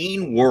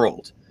insane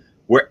world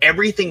where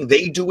everything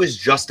they do is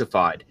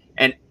justified.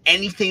 And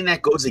anything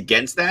that goes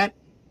against that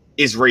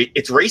is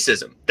it's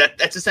racism.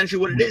 That's essentially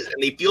what it is.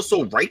 And they feel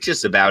so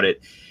righteous about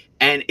it.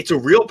 And it's a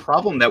real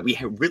problem that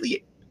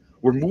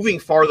we're moving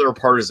farther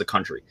apart as a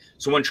country.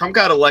 So when Trump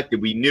got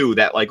elected, we knew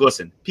that, like,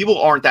 listen, people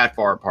aren't that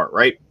far apart,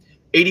 right?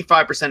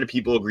 85% of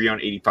people agree on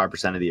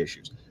 85% of the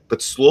issues.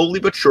 But slowly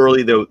but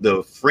surely,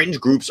 the fringe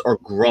groups are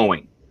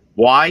growing.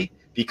 Why?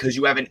 Because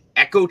you have an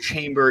echo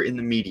chamber in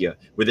the media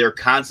where they're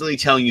constantly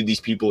telling you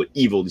these people are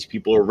evil, these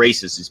people are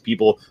racist, these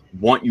people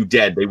want you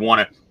dead. They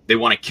want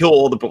to kill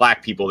all the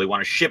black people. They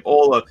want to ship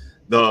all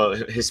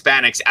the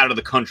Hispanics out of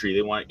the country.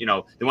 They want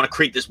to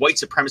create this white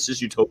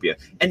supremacist utopia.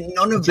 And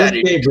none of that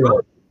is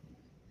true.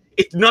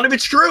 None of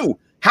it's true.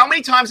 How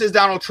many times has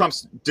Donald Trump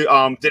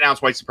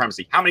denounced white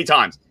supremacy? How many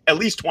times? At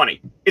least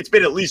 20. It's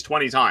been at least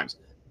 20 times.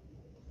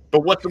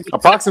 But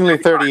approximately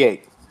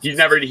 38. He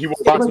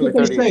won't. Approximately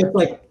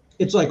 38.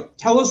 It's like,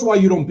 tell us why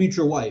you don't beat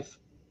your wife.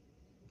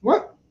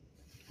 What?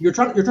 You're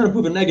trying to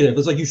prove a negative.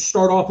 It's like you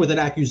start off with an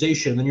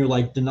accusation, then you're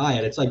like, deny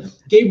it. It's like,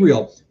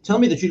 Gabriel, tell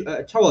me that you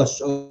tell us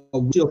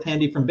steal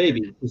candy from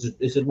baby.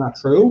 Is it not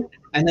true?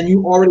 And then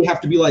you already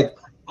have to be like,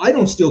 I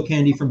don't steal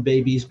candy from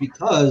babies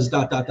because ...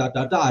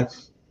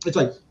 It's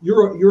like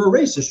you're a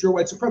racist. You're a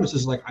white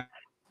supremacist. Like,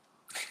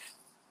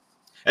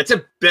 that's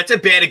a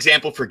bad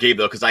example for Gabe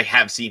though, because I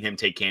have seen him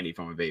take candy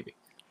from a baby.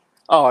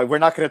 Oh, we're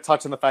not going to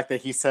touch on the fact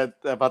that he said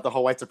about the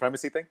whole white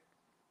supremacy thing?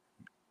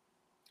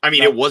 I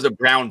mean, it was a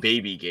brown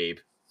baby, Gabe.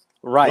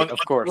 Right, of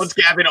course. Once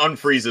Gavin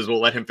unfreezes, we'll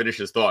let him finish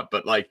his thought.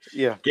 But, like,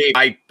 yeah,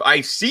 Gabe,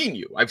 I've seen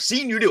you. I've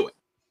seen you do it.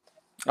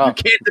 Oh. You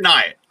can't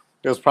deny it.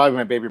 It was probably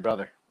my baby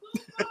brother.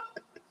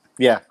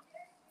 Yeah.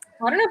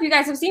 I don't know if you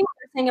guys have seen what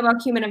they're saying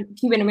about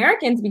Cuban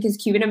Americans, because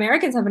Cuban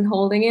Americans have been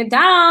holding it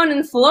down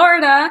in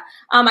Florida.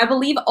 I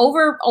believe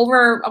over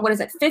what is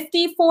it,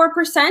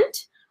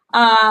 54%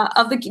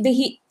 of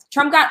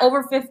Trump got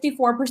over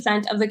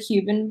 54% of the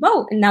Cuban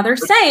vote, and now they're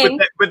saying,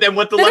 but then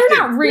what the left? They're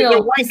not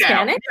real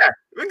Hispanic. Yeah,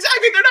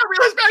 exactly. They're not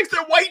real Hispanics.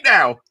 They're white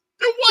now.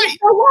 They're white.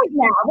 They're white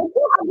now.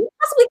 We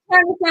possibly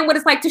can't understand what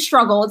it's like to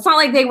struggle. It's not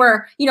like they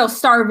were,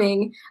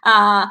 starving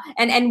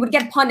and would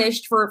get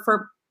punished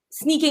for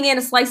sneaking in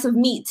a slice of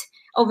meat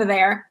over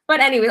there. But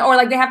anyway, or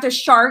like they have to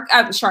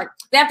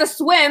they have to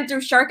swim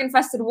through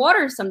shark-infested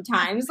waters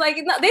sometimes. Like,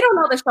 they don't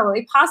know the struggle.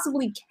 They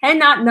possibly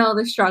cannot know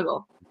the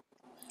struggle.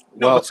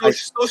 No, but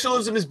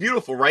socialism is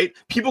beautiful, right?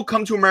 People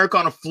come to America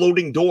on a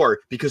floating door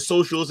because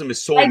socialism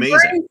is so amazing.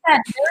 Bernie said,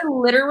 their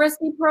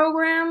literacy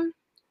program.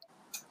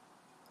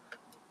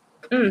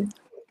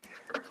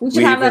 We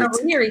should have that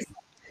over here.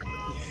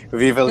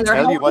 We will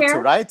tell you what to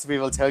write. We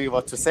will tell you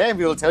what to say. And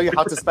we will tell you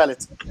how to spell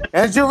it.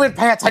 And you will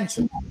pay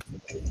attention.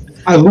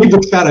 I leave the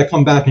chat. I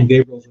come back and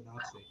Gabriel's a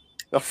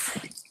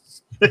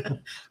Nazi.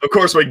 Of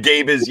course, when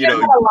Gabe is,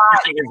 using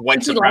his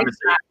white supremacy.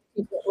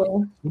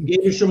 When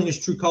Gabe is showing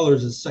his true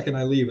colors, the second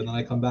I leave, and then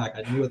I come back.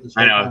 I knew it this.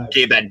 I know,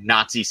 Gabe, that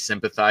Nazi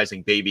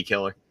sympathizing baby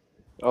killer.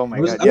 Oh my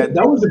God!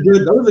 That was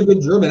a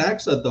good German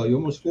accent, though. You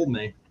almost fooled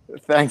me.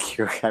 Thank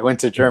you. I went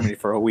to Germany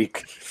for a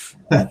week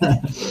a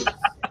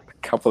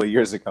couple of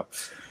years ago.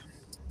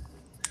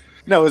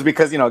 No, it was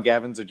because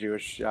Gavin's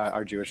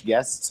our Jewish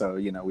guest, so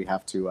we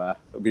have to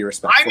be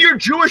respectful. I'm your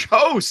Jewish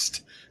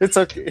host. It's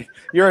okay.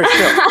 You're a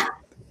show.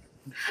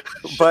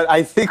 But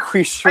I think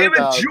we should.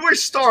 I have a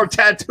Jewish star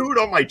tattooed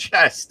on my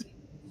chest.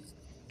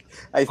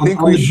 I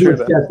think we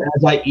should.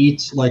 As I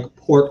eat like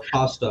pork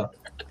pasta.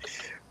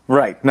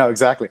 Right. No,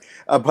 exactly.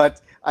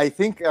 But I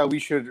think we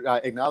should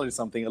acknowledge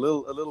something. A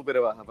little bit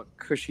of a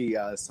cushy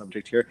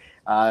subject here.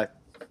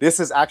 This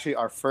is actually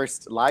our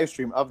first live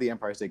stream of the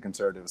Empire State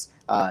Conservatives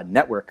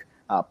Network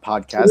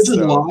podcast. This is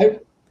live?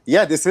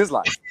 Yeah, this is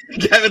live.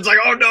 Kevin's like,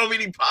 oh no, I'm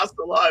eating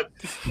pasta live.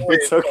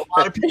 It's okay. A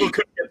lot of people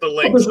couldn't get the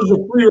link. This is a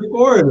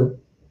pre-record.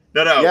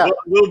 No, Yeah. it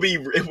will be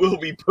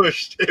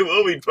pushed. It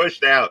will be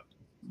pushed out.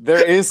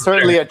 There is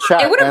certainly a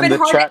chat. It would have and been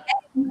the hard chat. to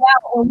get you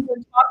out when you were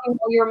talking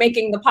while you were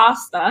making the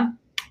pasta.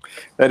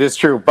 That is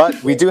true.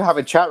 But we do have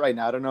a chat right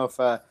now. I don't know if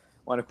I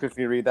want to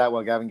quickly read that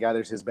while Gavin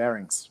gathers his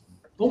bearings.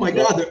 Oh my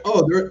God!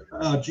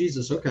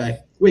 Jesus. Okay.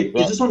 Wait,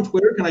 Well- is this on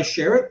Twitter? Can I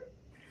share it?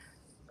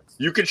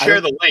 You could share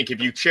the link. If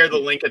you share the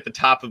link at the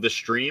top of the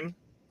stream,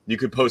 you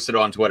could post it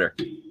on Twitter.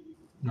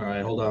 All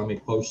right, hold on. Let me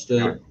post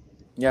it.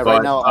 Yeah, But,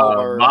 right now, all of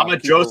our Mama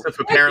people- Joseph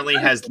apparently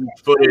has leaked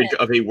footage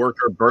of a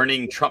worker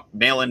burning Trump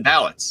mail-in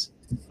ballots.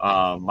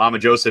 Mama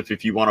Joseph,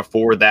 if you want to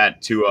forward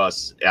that to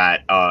us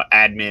at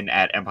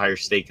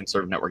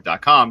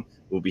admin@EmpireStateConservativeNetwork.com,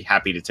 we'll be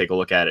happy to take a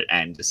look at it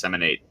and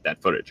disseminate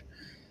that footage.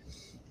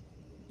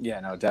 Yeah,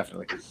 no,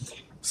 definitely.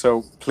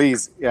 So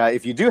please,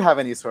 if you do have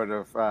any sort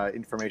of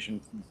information,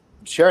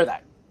 share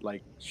that.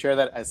 Share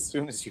that as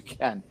soon as you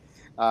can.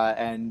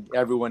 And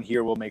everyone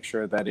here will make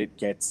sure that it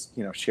gets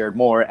shared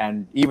more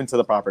and even to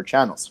the proper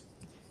channels.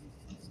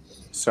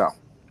 So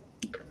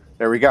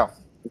there we go.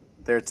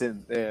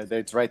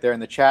 It's right there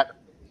in the chat.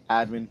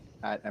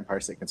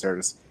 Admin@Empire State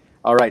Conservatives.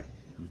 All right.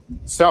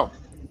 So,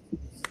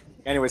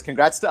 anyways,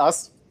 congrats to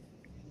us.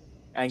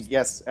 And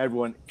yes,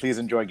 everyone, please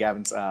enjoy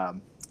Gavin's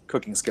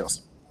cooking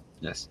skills.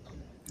 Yes.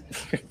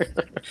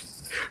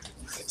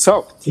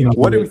 So,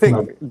 what do you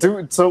think?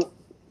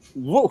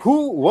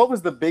 What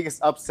was the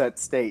biggest upset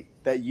state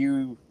that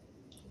you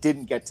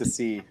didn't get to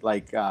see,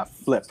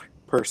 flip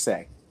per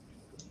se?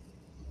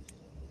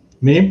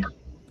 Me?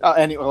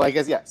 I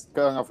guess yes.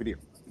 Going off with you.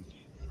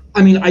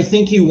 I mean, I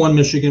think he won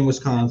Michigan,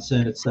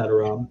 Wisconsin,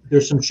 etc.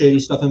 There's some shady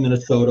stuff in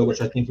Minnesota, which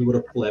I think he would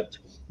have flipped.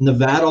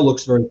 Nevada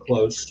looks very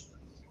close.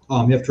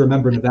 You have to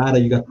remember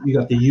Nevada. You got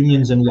the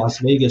unions in Las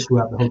Vegas who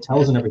have the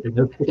hotels and everything.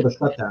 They're picking a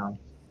shutdown,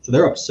 so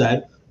they're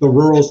upset. The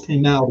rurals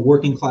came out.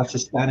 Working class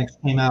Hispanics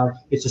came out.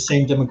 It's the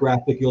same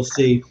demographic. You'll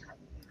see.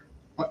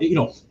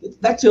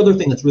 That's the other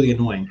thing that's really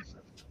annoying.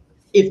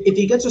 If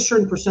he gets a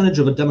certain percentage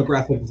of a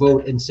demographic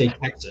vote in, say,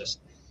 Texas,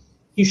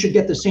 he should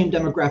get the same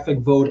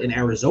demographic vote in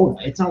Arizona.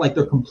 It's not like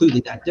they're completely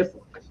that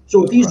different.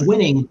 So if he's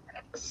winning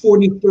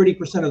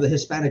 30% of the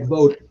Hispanic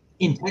vote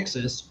in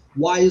Texas,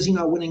 why is he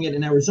not winning it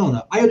in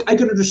Arizona? I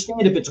could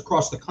understand if it's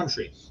across the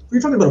country. If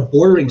you're talking about a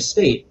bordering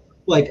state,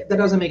 that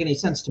doesn't make any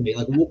sense to me.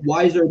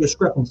 Why is there a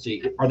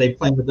discrepancy? Are they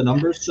playing with the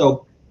numbers?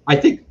 So I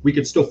think we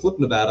could still flip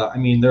Nevada. I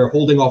mean, they're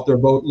holding off their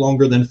vote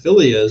longer than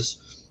Philly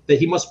is. That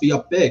he must be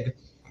up big.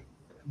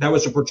 That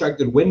was a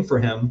projected win for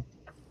him.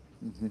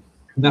 Mm-hmm.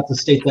 And that's a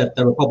state that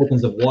the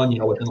Republicans have won,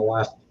 within the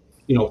last,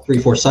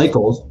 3-4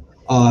 cycles.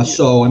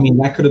 So, I mean,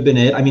 that could have been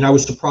it. I mean, I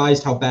was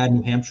surprised how bad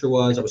New Hampshire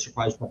was. I was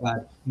surprised how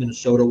bad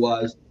Minnesota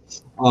was.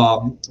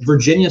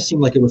 Virginia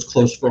seemed like it was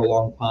close for a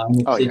long time.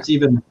 It's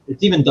even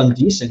done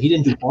decent. He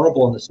didn't do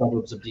horrible in the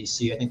suburbs of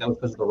D.C. I think that was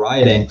because of the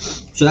rioting.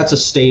 So that's a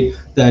state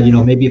that,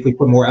 maybe if we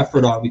put more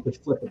effort on, we could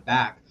flip it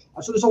back.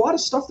 So there's a lot of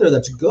stuff there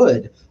that's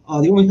good.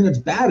 The only thing that's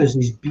bad is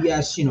these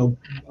BS,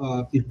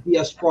 these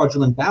BS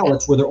fraudulent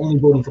ballots where they're only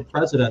voting for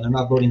president. They're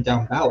not voting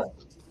down ballot.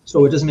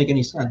 So it doesn't make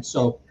any sense.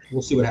 So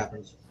we'll see what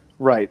happens.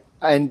 Right.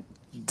 And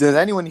does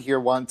anyone here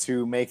want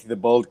to make the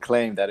bold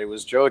claim that it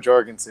was Jo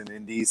Jorgensen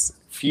in these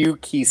few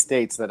key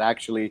states that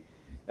actually,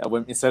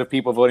 instead of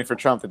people voting for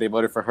Trump, that they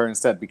voted for her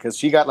instead? Because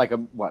she got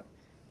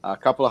a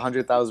couple of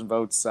 100,000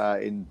 votes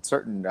in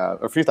certain,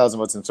 or a few thousand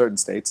votes in certain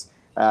states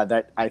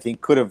that I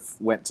think could have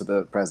went to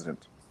the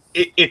president.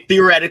 It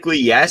theoretically,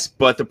 yes,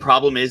 but the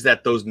problem is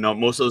that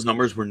most of those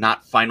numbers were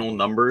not final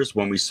numbers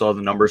when we saw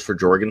the numbers for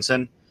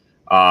Jorgensen.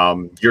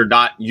 You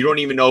don't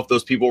even know if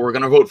those people were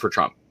going to vote for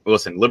Trump.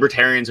 Listen,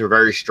 libertarians are a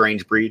very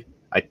strange breed.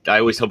 I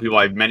always tell people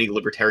I have many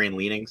libertarian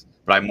leanings,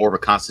 but I'm more of a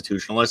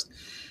constitutionalist.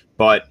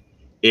 But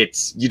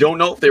you don't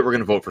know if they were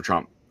going to vote for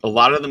Trump. A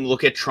lot of them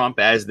look at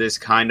Trump as this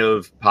kind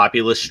of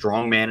populist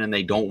strongman, and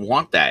they don't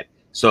want that.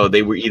 So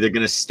they were either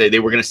going to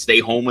stay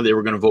home, or they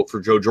were going to vote for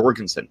Jo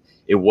Jorgensen.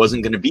 It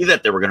wasn't going to be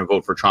that they were going to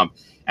vote for Trump.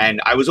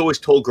 And I was always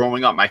told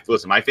growing up,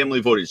 my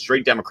family voted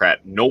straight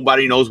Democrat.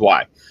 Nobody knows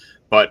why,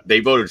 but they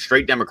voted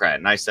straight Democrat.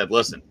 And I said,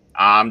 listen,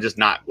 I'm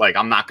not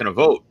going to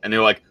vote. And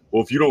they're like,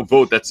 well, if you don't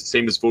vote, that's the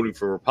same as voting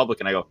for a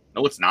Republican. I go,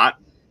 no, it's not,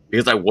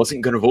 because I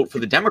wasn't going to vote for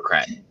the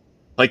Democrat.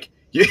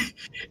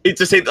 It's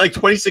the same.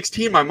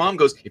 2016, my mom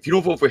goes, if you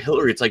don't vote for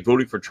Hillary, it's like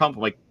voting for Trump.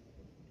 I'm like,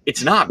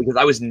 it's not, because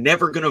I was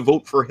never going to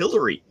vote for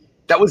Hillary.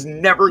 That was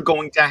never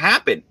going to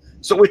happen.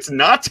 So it's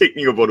not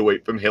taking a vote away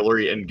from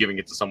Hillary and giving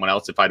it to someone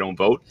else if I don't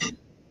vote,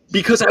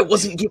 because I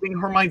wasn't giving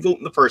her my vote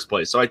in the first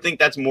place. So I think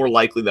that's more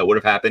likely that would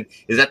have happened,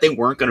 is that they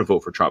weren't going to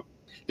vote for Trump.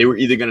 They were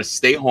either going to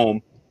stay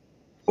home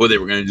or they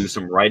were going to do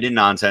some write-in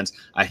nonsense.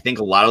 I think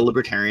a lot of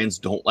libertarians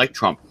don't like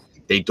Trump.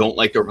 They don't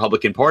like the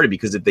Republican Party,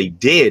 because if they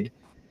did,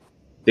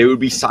 they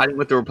would be siding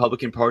with the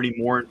Republican Party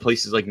more in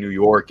places like New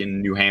York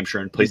and New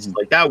Hampshire and places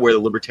like that, where the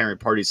Libertarian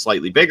Party is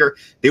slightly bigger.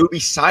 They would be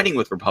siding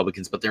with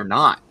Republicans, but they're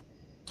not,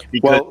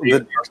 because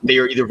they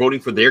are either voting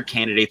for their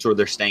candidates or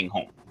they're staying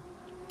home.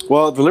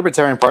 Well, the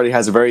Libertarian Party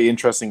has a very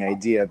interesting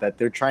idea that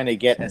they're trying to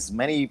get as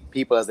many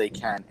people as they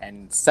can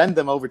and send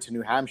them over to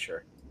New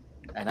Hampshire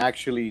and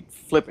actually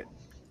flip it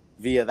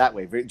via that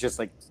way, just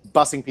like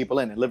busing people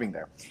in and living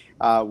there,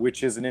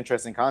 which is an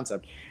interesting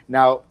concept.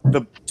 Now,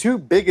 the two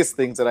biggest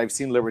things that I've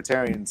seen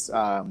libertarians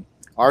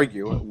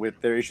argue with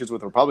their issues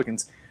with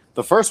Republicans,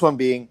 the first one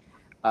being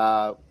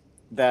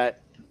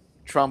that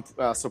Trump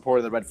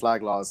supported the red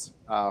flag laws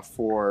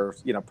for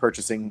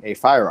purchasing a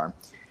firearm.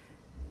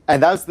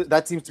 And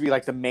that seems to be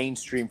like the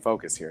mainstream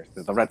focus here,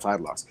 the red flag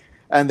laws.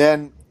 And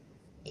then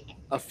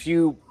a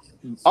few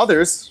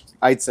others,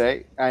 I'd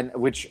say, and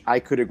which I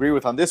could agree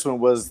with on this one,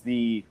 was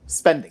the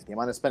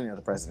amount of spending that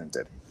the president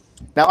did.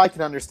 Now, I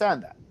can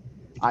understand that.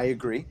 I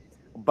agree.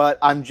 But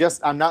I'm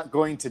not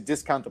going to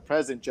discount the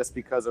president just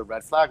because of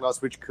red flag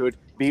laws, which could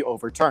be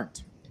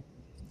overturned.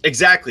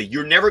 Exactly.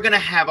 You're never going to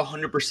have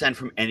 100%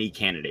 from any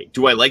candidate.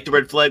 Do I like the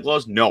red flag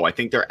laws? No, I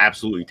think they're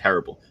absolutely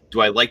terrible.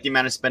 Do I like the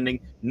amount of spending?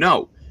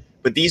 No.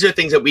 But these are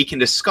things that we can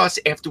discuss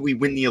after we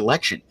win the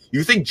election.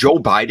 You think Joe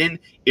Biden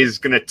is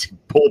going to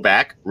pull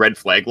back red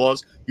flag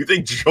laws? You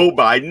think Joe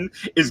Biden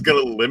is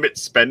going to limit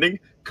spending?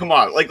 Come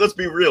on, let's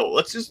be real.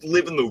 Let's just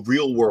live in the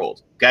real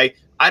world, okay?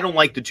 I don't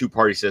like the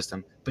two-party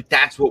system, but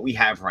that's what we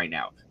have right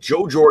now.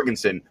 Joe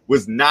Jorgensen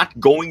was not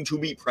going to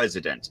be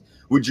president.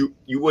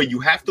 You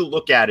have to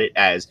look at it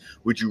as,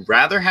 would you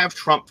rather have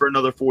Trump for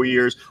another 4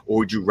 years, or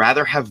would you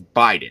rather have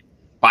Biden?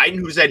 Biden,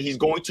 who said he's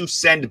going to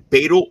send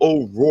Beto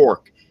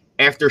O'Rourke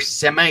after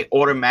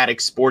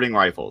semi-automatic sporting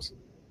rifles,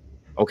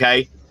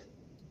 okay?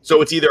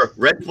 So it's either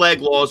red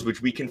flag laws,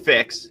 which we can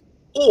fix,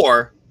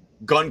 or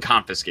gun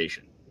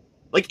confiscation.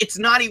 It's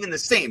not even the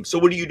same. So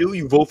what do?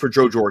 You vote for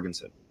Joe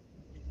Jorgensen.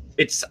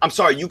 I'm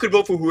sorry, you could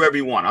vote for whoever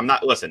you want.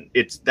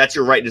 That's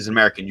your right as an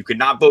American. You could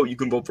not vote, you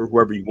can vote for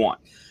whoever you want.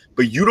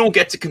 But you don't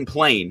get to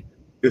complain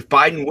if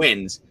Biden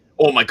wins,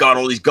 oh my God,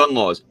 all these gun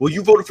laws. Well,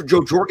 you voted for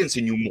Joe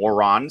Jorgensen, you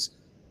morons.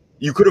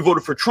 You could have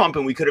voted for Trump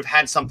and we could have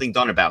had something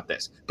done about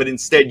this. But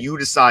instead, you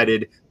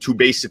decided to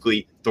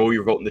basically throw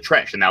your vote in the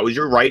trash. And that was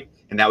your right,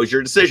 and that was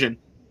your decision.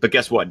 But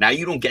guess what? Now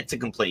you don't get to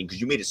complain because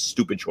you made a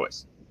stupid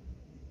choice.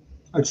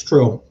 That's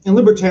true. And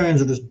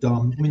libertarians are just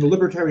dumb. I mean, the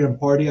Libertarian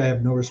Party, I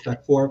have no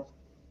respect for.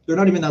 They're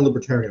not even that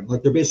libertarian.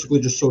 They're basically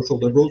just social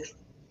liberals.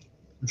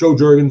 Joe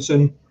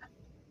Jorgensen,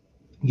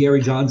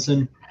 Gary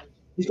Johnson,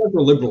 these guys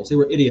were liberals. They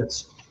were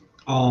idiots.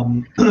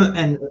 And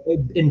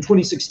in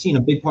 2016,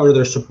 a big part of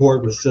their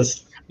support was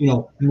just,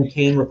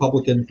 McCain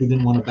Republicans who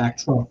didn't want to back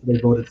Trump. They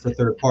voted for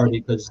third party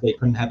because they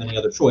couldn't have any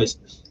other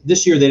choice.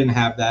 This year, they didn't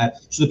have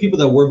that. So the people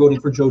that were voting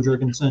for Joe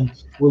Jorgensen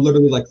were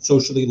literally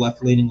socially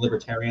left-leaning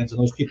libertarians,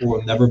 and those people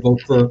will never vote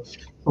for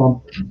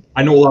Trump.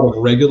 I know a lot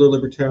of regular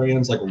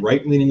libertarians,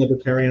 right-leaning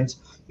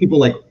libertarians,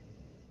 people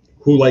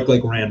who like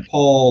Rand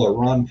Paul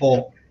or Ron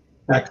Paul,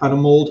 that kind of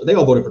mold. They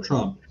all voted for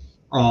Trump.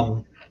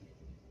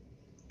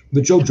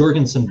 The Joe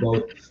Jorgensen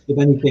vote, if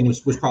anything, was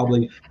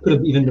probably could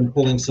have even been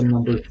pulling some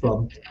numbers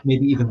from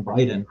maybe even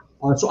Biden.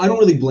 So I don't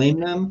really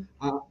blame them.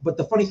 But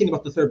the funny thing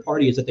about the third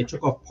party is that they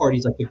took off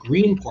parties like the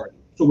Green Party.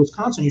 So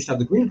Wisconsin used to have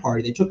the Green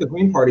Party. They took the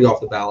Green Party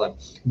off the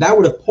ballot. That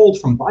would have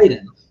pulled from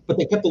Biden, but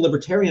they kept the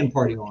Libertarian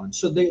Party on.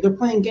 So they're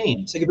playing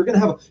games. If you're gonna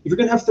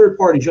have third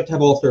parties, you have to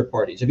have all third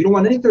parties. If you don't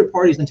want any third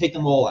parties, then take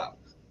them all out.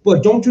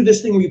 But don't do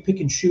this thing where you pick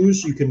and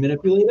choose so you can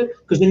manipulate it,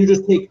 because then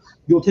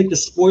you'll take the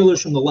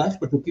spoilers from the left,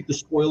 but you'll keep the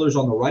spoilers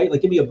on the right.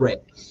 Give me a break.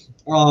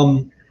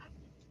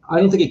 I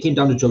don't think it came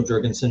down to Joe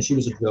Jorgensen. She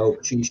was a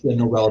joke. She had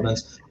no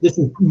relevance. This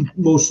was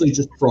mostly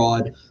just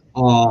fraud.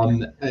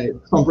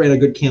 Trump ran a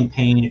good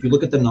campaign. If you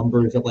look at the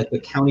numbers at the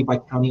county by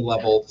county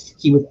level,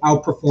 he was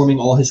outperforming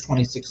all his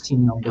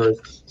 2016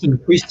 numbers. He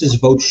increased his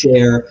vote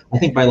share, I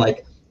think by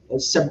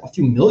a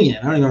few million.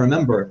 I don't even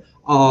remember.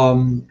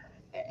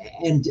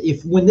 And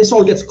when this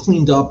all gets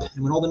cleaned up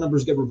and when all the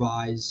numbers get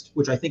revised,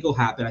 which I think will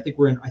happen, I think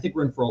we're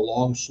in for a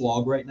long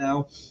slog right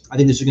now. I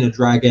think this is going to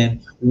drag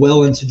in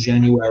well into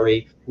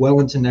January, well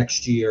into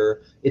next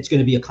year. It's going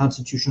to be a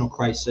constitutional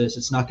crisis.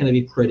 It's not going to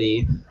be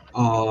pretty,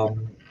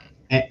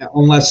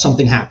 unless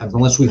something happens.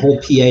 Unless we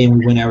hold PA and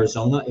we win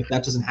Arizona. If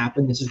that doesn't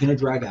happen, this is going to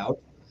drag out,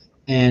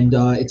 and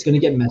it's going to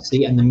get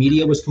messy. And the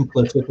media was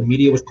complicit. The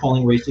media was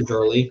calling races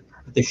early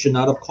that they should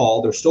not have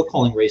called. They're still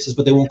calling races,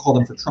 but they won't call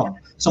them for Trump.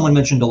 Someone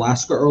mentioned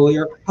Alaska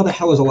earlier. How the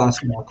hell is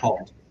Alaska not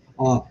called?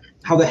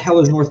 How the hell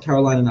is North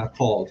Carolina not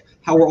called?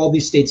 How were all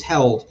these states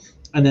held?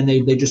 And then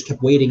they just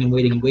kept waiting and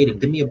waiting and waiting.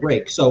 Give me a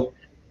break. So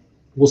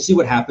we'll see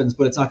what happens,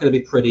 but it's not going to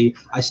be pretty.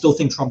 I still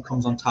think Trump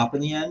comes on top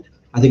in the end.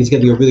 I think it's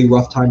going to be a really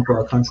rough time for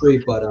our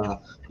country.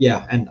 But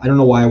yeah, and I don't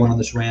know why I went on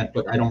this rant,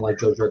 but I don't like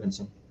Joe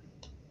Jurgensen.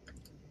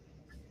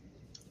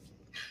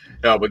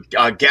 No, but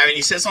Gavin,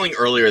 you said something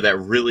earlier that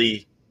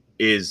really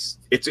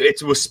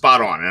it was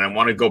spot on, and I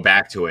want to go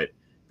back to it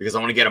because I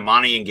want to get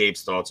Amani and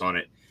Gabe's thoughts on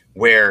it.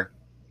 Where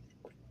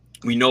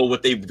we know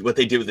what they did with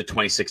the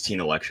 2016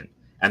 election,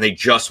 and they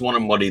just want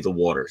to muddy the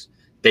waters.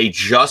 They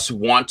just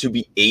want to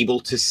be able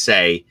to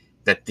say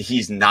that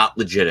he's not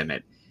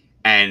legitimate.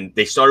 And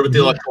they started with the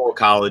Electoral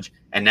College,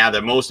 and now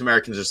that most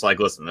Americans are just like,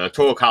 listen, the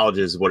Electoral College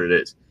is what it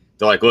is.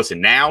 They're like,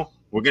 listen, now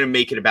we're going to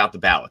make it about the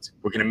ballots.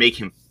 We're going to make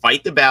him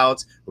fight the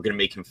ballots. We're going to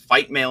make him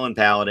fight mail-in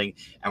balloting,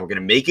 and we're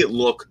going to make it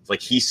look like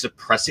he's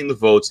suppressing the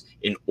votes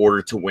in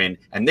order to win.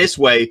 And this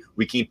way,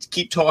 we can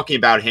keep talking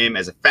about him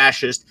as a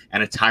fascist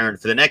and a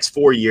tyrant for the next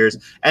 4 years,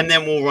 and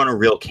then we'll run a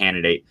real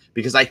candidate.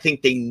 Because I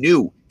think they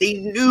knew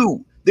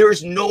there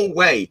is no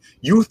way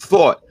you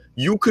thought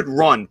you could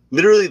run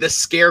literally the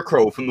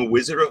Scarecrow from the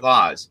Wizard of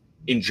Oz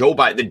in Joe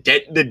Biden,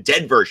 the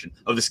dead version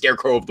of the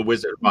Scarecrow of the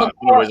Wizard of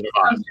Oz.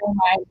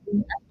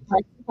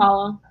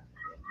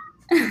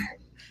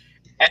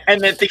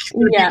 And then think he's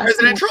going to be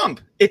President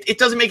Trump. It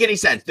doesn't make any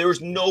sense. There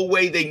was no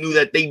way they knew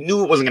that. They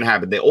knew it wasn't going to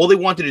happen. All they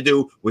wanted to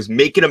do was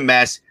make it a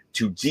mess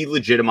to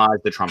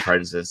delegitimize the Trump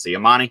presidency.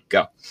 Amani,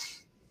 go.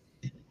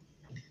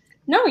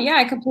 No, yeah,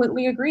 I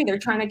completely agree. They're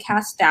trying to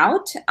cast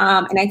doubt,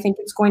 and I think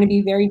it's going to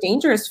be very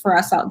dangerous for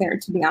us out there,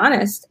 to be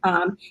honest.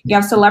 You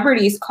have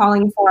celebrities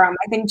calling for, I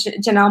think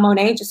Janelle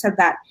Monáe just said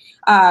that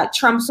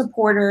Trump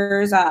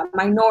supporters,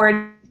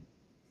 minorities,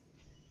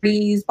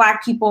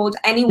 Black people,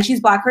 anyone,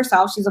 she's Black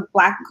herself, she's a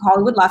Black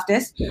Hollywood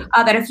leftist,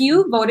 that if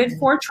you voted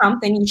for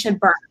Trump, then you should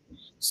burn.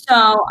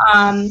 So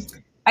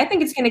I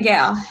think it's going to get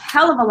a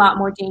hell of a lot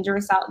more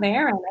dangerous out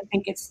there, and I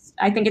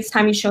think it's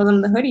time you show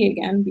them the hoodie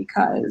again,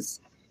 because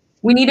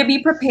we need to be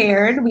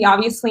prepared. We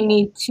obviously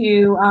need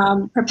to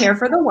prepare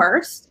for the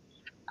worst.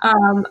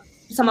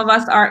 Some of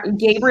us are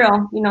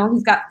Gabriel,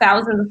 he's got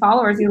thousands of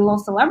followers. He's a little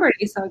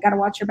celebrity, so you got to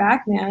watch your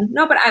back, man.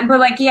 No, but I'm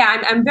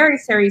very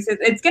serious.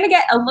 It's going to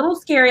get a little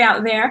scary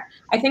out there.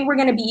 I think we're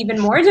going to be even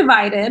more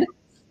divided.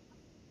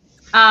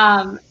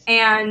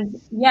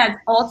 And yeah,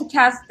 it's all to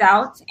cast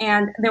doubt.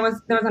 And there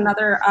was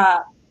another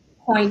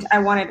point I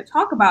wanted to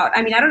talk about.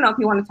 I mean, I don't know if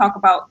you want to talk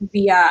about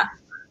the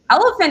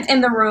elephant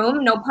in the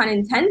room, no pun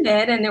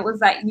intended, and it was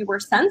that you were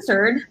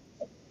censored.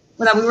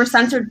 Well, that we were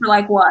censored for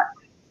like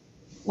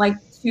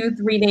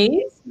 2-3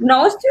 days?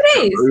 No, it was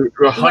 2 days. We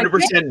were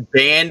 100%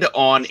 banned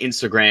on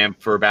Instagram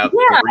for about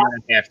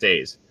 3.5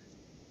 days.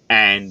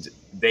 And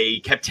they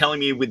kept telling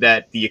me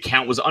that the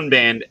account was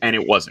unbanned, and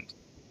it wasn't.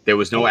 There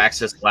was no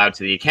access allowed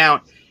to the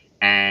account,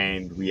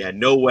 and we had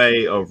no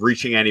way of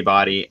reaching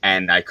anybody,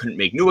 and I couldn't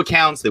make new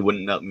accounts. They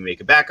wouldn't let me make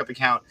a backup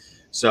account.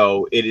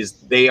 So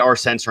they are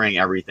censoring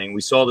everything.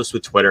 We saw this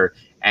with Twitter,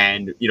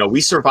 and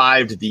we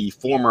survived the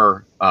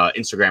former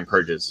Instagram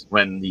purges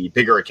when the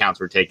bigger accounts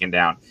were taken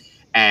down.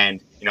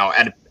 And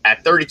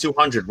at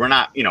 3,200, we're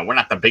not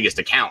the biggest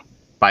account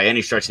by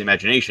any stretch of the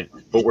imagination,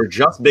 but we're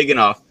just big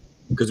enough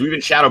because we've been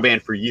shadow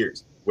banned for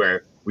years,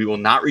 where we will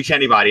not reach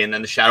anybody, and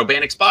then the shadow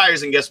ban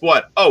expires, and guess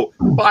what?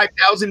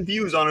 5,000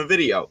 views on a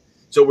video.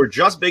 So we're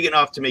just big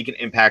enough to make an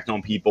impact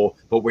on people,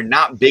 but we're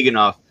not big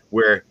enough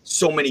where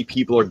so many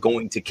people are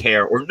going to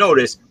care or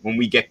notice when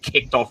we get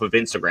kicked off of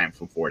Instagram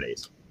for 4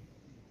 days.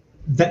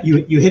 That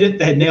you hit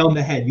the nail on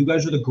the head. You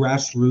guys are the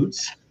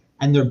grassroots,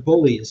 and they're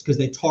bullies because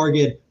they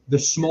target the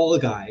small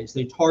guys.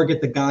 They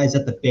target the guys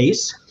at the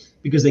base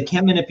because they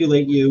can't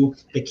manipulate you.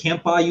 They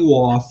can't buy you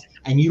off,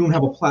 and you don't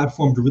have a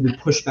platform to really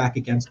push back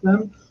against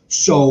them.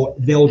 So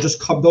they'll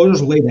just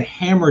lay the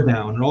hammer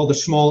down, and all the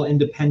small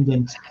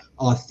independent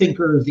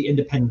thinkers, the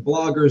independent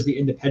bloggers, the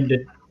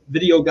independent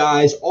video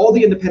guys, all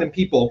the independent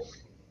people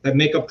that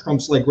make up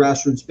Trump's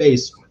grassroots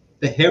base,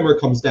 the hammer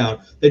comes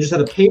down. They just had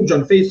a page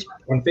on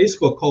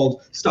Facebook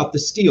called "Stop the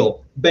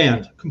Steal,"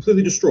 banned,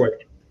 completely destroyed.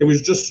 It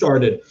was just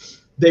started.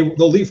 They'll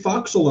leave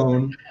Fox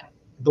alone.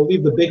 They'll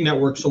leave the big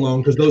networks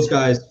alone because those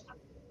guys,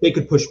 they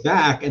could push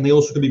back, and they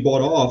also could be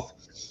bought off.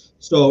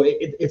 So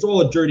it's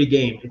all a dirty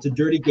game. It's a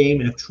dirty game,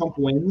 and if Trump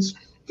wins,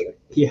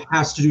 he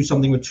has to do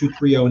something with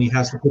 230, and he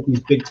has to put these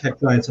big tech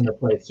giants in their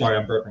place. Sorry,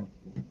 I'm burping.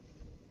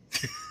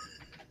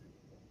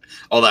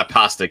 All that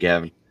pasta,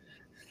 Gavin.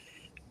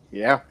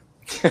 Yeah.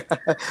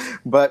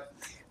 But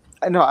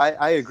no,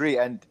 I agree.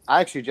 And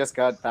I actually just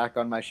got back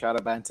on my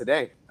shadow ban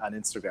today on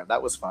Instagram.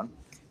 That was fun.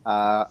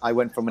 I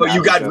went from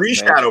you got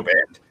re-shadow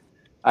banned.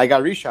 I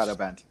got re-shadow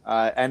banned.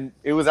 And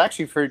it was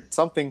actually for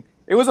something.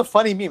 It was a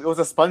funny meme. It was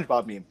a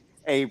SpongeBob meme.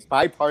 A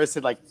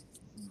bipartisan,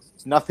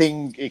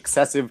 nothing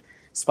excessive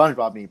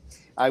SpongeBob meme.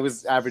 I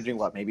was averaging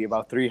maybe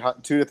about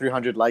 200 to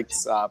 300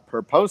 likes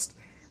per post.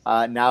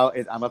 Now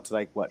I'm up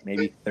to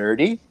maybe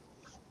 30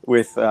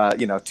 with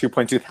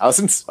 2.2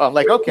 thousand. So I'm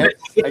like, okay,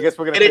 I guess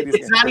we're gonna play these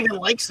games. It's not even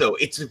likes though,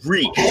 it's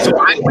reach. So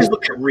I always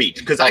look at reach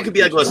because I could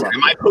be like, listen,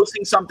 am I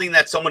posting something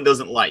that someone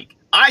doesn't like?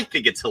 I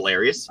think it's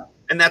hilarious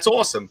and that's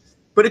awesome,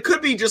 but it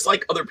could be just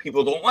like other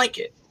people don't like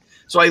it.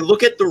 So I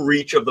look at the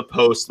reach of the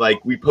post.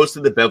 Like, we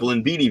posted the Bevel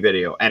and Beatty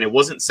video, and it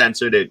wasn't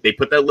censored. They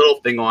put that little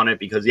thing on it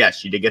because, yes,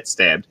 she did get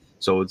stabbed.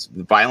 So it's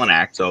a violent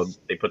act. So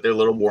they put their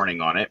little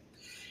warning on it.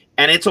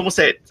 And it's almost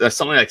at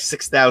something like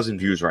 6,000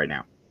 views right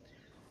now.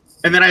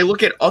 And then I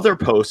look at other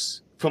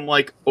posts from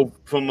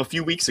from a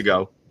few weeks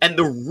ago, and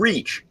the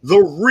reach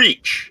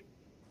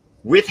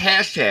with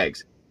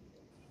hashtags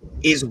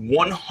is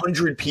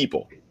 100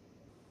 people.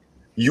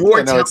 You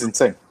are it's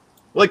insane.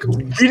 Like,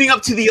 leading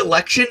up to the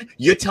election,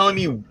 you're telling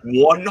me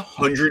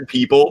 100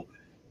 people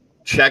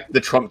check the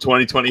Trump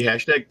 2020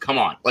 hashtag? Come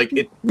on. Like,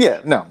 it.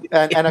 Yeah, no.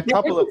 And a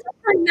couple of.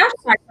 Hashtag,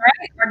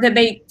 right? Or did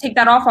they take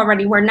that off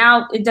already? Where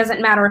now it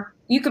doesn't matter.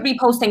 You could be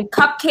posting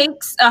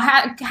cupcakes,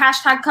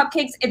 hashtag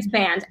cupcakes, it's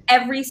banned.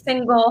 Every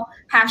single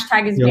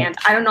hashtag is banned.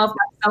 I don't know if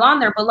that's still on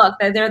there, but look,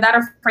 they're that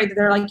afraid that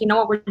they're like, you know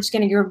what, we're just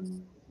going to get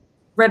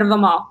rid of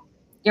them all.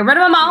 Get rid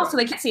of them all so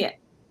they can't see it.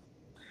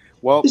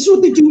 Well, this is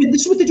what they do.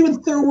 This is what they do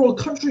in third world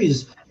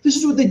countries. This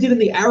is what they did in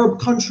the Arab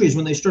countries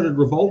when they started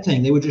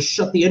revolting. They would just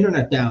shut the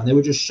internet down. They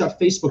would just shut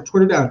Facebook,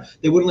 Twitter down.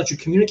 They wouldn't let you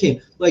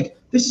communicate. Like,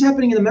 this is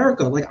happening in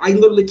America. Like, I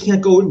literally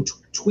can't go and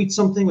tweet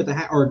something with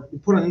or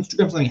put on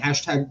Instagram something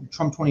hashtag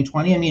Trump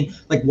 2020. I mean,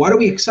 like, why do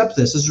we accept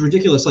this? This is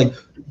ridiculous. Like,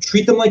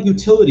 treat them like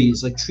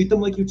utilities. Like, treat them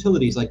like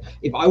utilities. Like,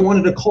 if I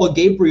wanted to call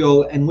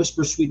Gabriel and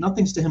whisper sweet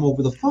nothings to him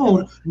over the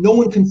phone, no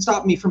one can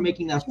stop me from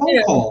making that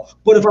phone call.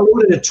 But if I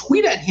wanted to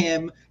tweet at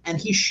him and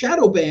he's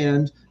shadow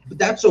banned, but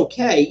that's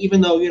okay,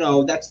 even though, you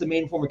know, that's the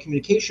main form of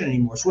communication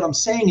anymore. So what I'm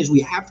saying is we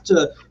have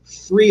to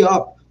free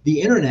up the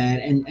internet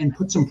and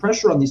put some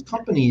pressure on these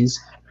companies.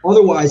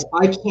 Otherwise,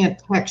 I can't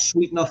text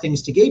sweet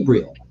nothings to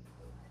Gabriel.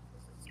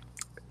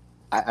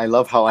 I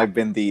love how I've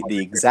been the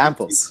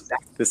examples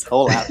this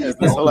whole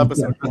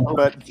episode.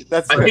 But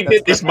that's. I think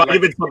that this might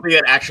have been something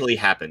that actually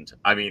happened.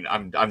 I mean,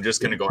 I'm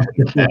just going to go ahead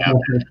and put that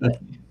out there.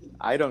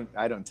 I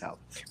don't tell.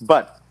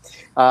 But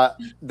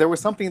there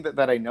was something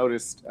that I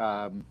noticed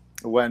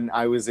when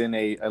I was in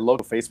a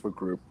local Facebook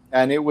group,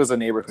 and it was a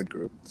neighborhood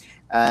group,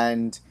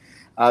 and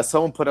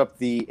someone put up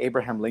the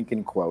Abraham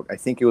Lincoln quote. I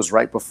think it was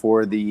right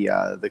before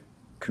the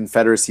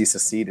Confederacy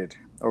seceded,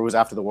 or it was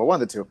after the war,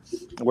 one of the two,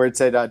 where it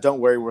said, "Don't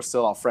worry, we're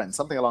still all friends,"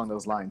 something along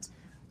those lines.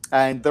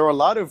 And there were a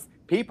lot of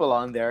people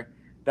on there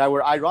that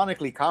were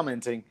ironically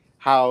commenting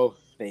how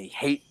they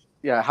hate,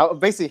 how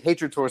basically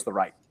hatred towards the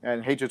right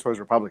and hatred towards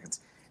Republicans.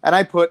 And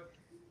I put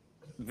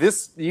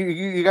this: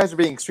 you guys are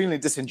being extremely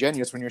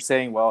disingenuous when you're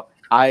saying, well,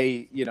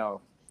 I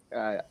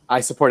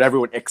support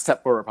everyone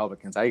except for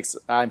Republicans.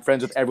 I'm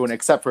friends with everyone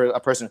except for a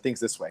person who thinks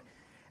this way.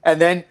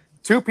 And then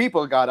two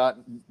people got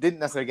on, didn't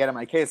necessarily get in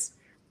my case,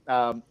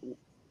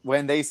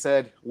 when they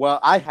said, well,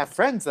 I have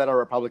friends that are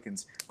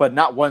Republicans, but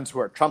not ones who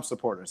are Trump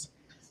supporters.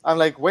 I'm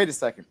like, wait a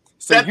second.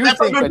 So that's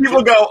like when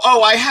people go,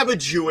 oh, I have a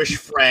Jewish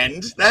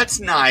friend. That's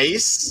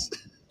nice.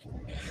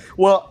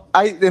 Well,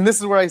 and this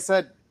is where I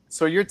said,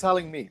 so you're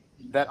telling me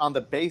that on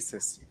the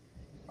basis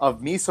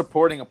of me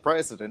supporting a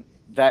president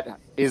that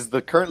is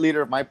the current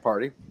leader of my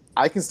party,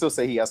 I can still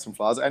say he has some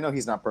flaws. I know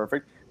he's not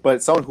perfect,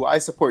 but someone who I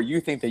support,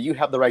 you think that you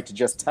have the right to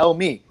just tell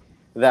me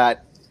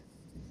that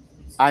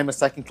I'm a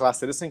second-class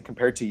citizen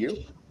compared to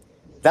you?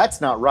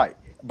 That's not right.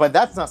 But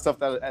that's not stuff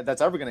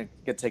that's ever going to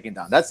get taken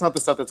down. That's not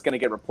the stuff that's going to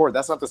get reported.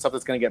 That's not the stuff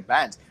that's going to get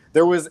banned.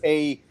 There was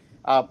a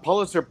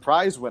Pulitzer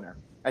Prize winner,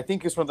 I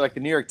think it's from the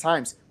New York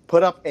Times,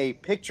 put up a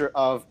picture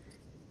of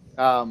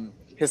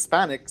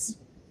Hispanics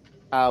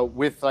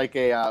with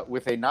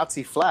a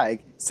Nazi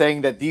flag,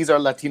 saying that these are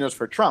Latinos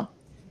for Trump.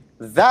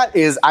 That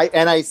is,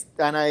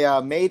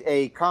 I made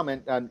a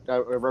comment and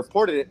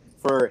reported it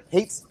for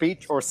hate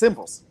speech or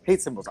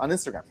hate symbols on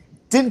Instagram.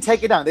 Didn't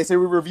take it down. They said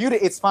we reviewed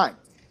it. It's fine.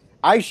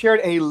 I shared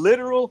a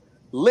literal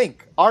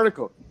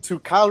article to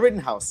Kyle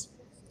Rittenhouse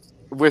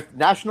with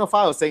National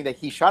Files saying that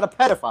he shot a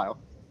pedophile,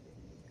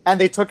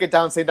 and they took it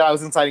down saying that I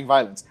was inciting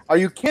violence. Are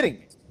you kidding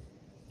me?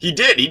 He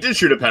did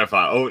shoot a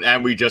pedophile. Oh,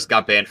 and we just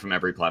got banned from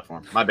every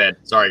platform. My bad.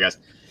 Sorry, guys.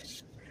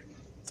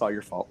 It's all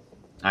your fault.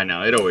 I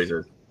know. It always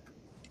is.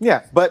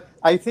 Yeah, but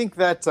I think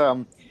that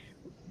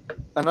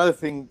another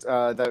thing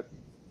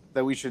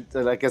that we should,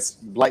 I guess,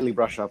 lightly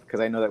brush up, because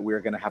I know that we're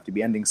going to have to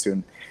be ending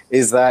soon,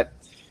 is that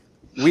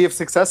we have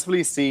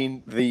successfully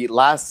seen the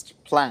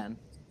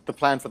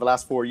plan for the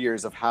last 4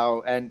 years of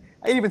how, and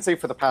I even say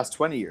for the past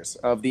 20 years,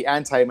 of the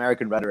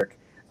anti-American rhetoric.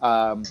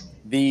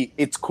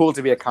 It's cool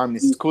to be a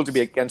communist, it's cool to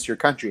be against your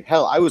country.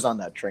 Hell, I was on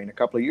that train a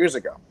couple of years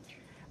ago.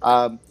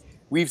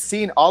 We've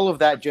seen all of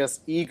that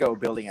just ego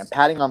building and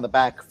patting on the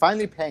back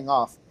finally paying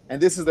off,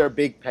 and this is their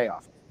big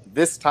payoff.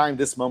 This time,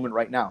 this moment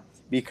right now,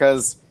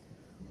 because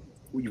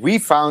we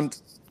found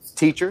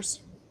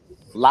teachers,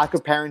 lack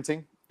of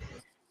parenting,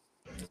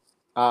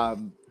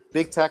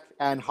 big tech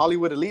and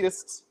Hollywood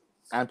elitists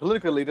and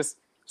political elitists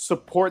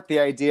support the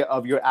idea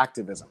of your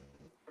activism.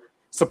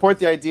 Support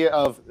the idea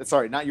of,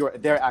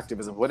 their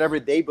activism, whatever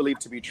they believe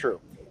to be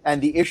true.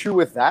 And the issue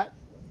with that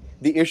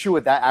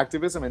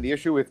activism and the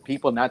issue with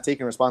people not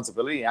taking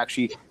responsibility and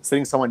actually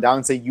sitting someone down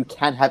and saying, you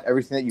can't have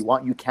everything that you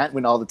want, you can't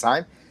win all the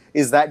time,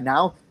 is that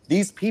now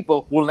these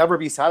people will never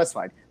be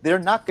satisfied. they're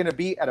not going to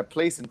be at a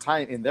place and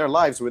time in their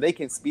lives where they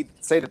can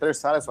say that they're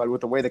satisfied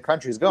with the way the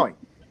country is going.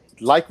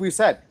 Like we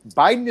said,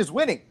 Biden is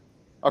winning,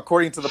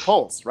 according to the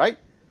polls, right?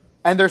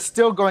 And they're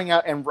still going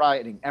out and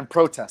rioting and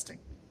protesting.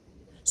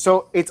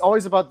 So it's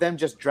always about them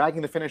just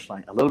dragging the finish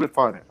line a little bit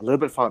farther, a little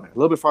bit farther, a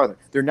little bit farther.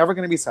 They're never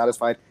going to be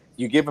satisfied.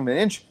 You give them an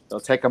inch, they'll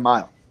take a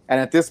mile. And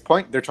at this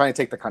point, they're trying to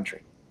take the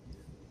country.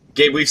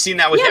 Gabe, we've seen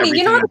that with everything.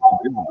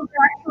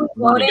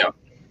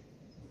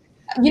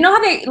 You know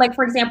how they, like,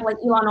 for example, like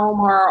Ilhan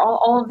Omar,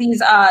 all of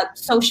these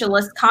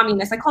socialist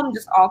communists, I call them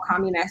just all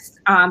communists,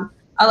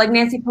 like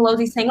Nancy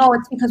Pelosi saying, oh,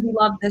 it's because we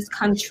love this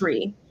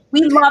country.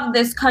 We love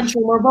this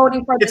country. We're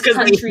voting for this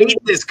country. It's because we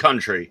hate this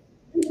country.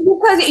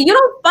 Because you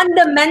don't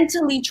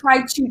fundamentally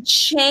try to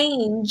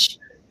change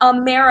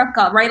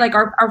America, right? Like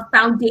our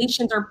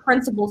foundations, our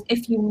principles,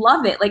 if you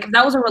love it. Like if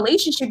that was a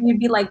relationship, you'd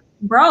be like,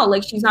 bro,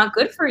 like she's not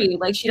good for you.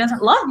 Like she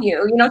doesn't love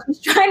you. You know, she's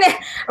trying to,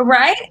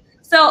 right?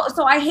 So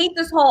I hate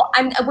this whole,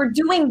 we're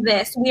doing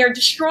this. We are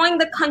destroying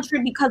the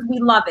country because we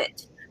love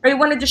it. Right? We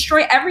want to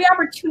destroy every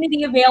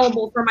opportunity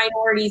available for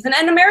minorities and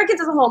Americans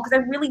as a whole, because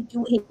I really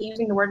do hate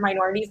using the word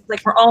minorities.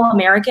 Like for all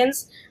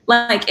Americans,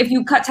 like if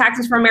you cut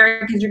taxes for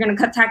Americans, you're going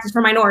to cut taxes for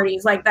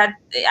minorities. Like that,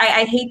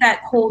 I hate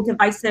that whole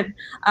divisive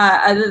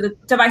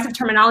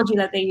terminology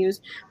that they use.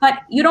 But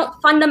you don't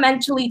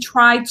fundamentally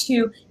try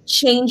to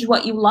change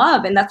what you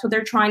love, and that's what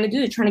they're trying to do.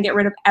 They're trying to get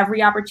rid of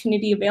every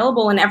opportunity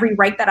available and every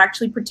right that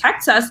actually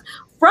protects us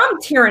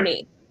from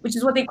tyranny, which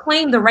is what they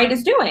claim the right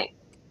is doing.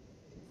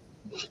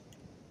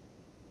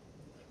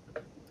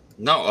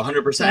 No,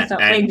 100%. So,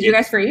 wait, did you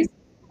guys freeze?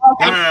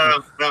 Okay.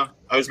 No.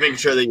 I was making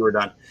sure that you were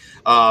done.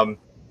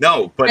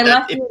 No, but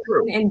it's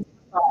true.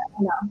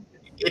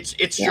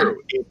 It's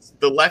true. It's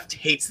the left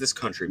hates this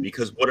country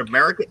because what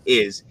America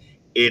is,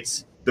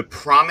 it's the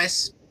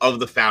promise of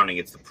the founding.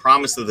 It's the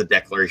promise of the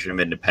Declaration of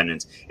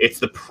Independence. It's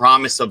the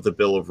promise of the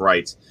Bill of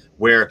Rights,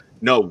 where,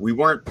 no, we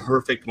weren't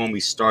perfect when we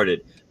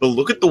started, but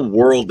look at the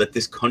world that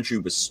this country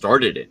was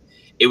started in.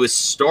 It was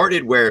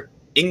started where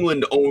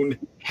England owned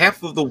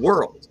half of the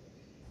world.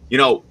 You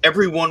know,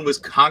 everyone was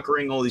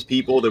conquering all these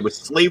people. There was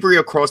slavery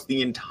across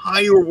the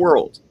entire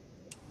world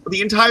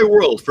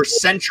for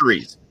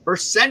centuries.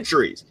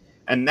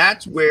 And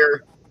that's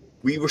where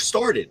we were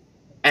started.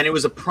 And it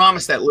was a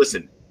promise that,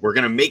 listen, we're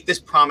going to make this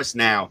promise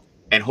now,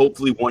 and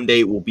hopefully one day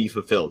it will be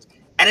fulfilled.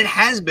 And it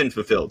has been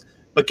fulfilled.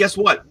 But guess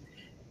what?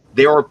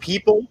 There are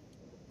people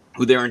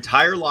who their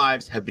entire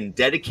lives have been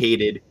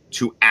dedicated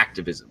to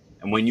activism.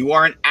 And when you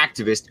are an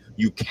activist,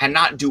 you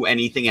cannot do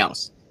anything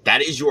else.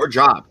 That is your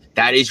job.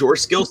 That is your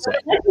skill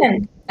set.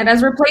 It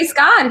has replaced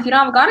God. If you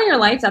don't have God in your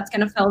life, that's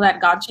going to fill that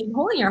God-shaped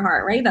hole in your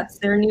heart, right? That's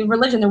their new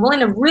religion. They're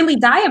willing to really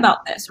die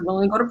about this. They're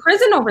willing to go to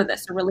prison over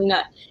this. They're really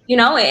not,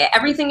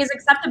 everything is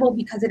acceptable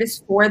because it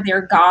is for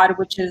their God,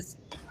 which is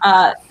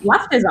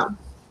leftism.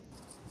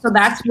 So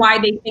that's why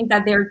they think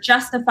that they're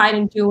justified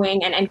in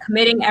doing and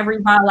committing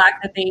every vile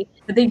act that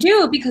they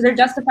do, because they're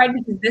justified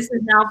because this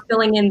is now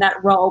filling in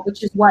that role,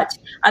 which is what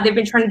they've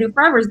been trying to do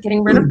forever, is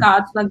getting rid of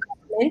God so that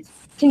government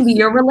can be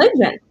your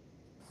religion.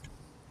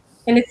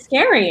 And it's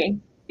scary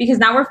because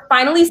now we're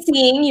finally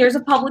seeing years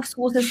of public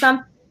school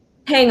system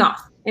paying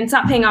off, and it's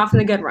not paying off in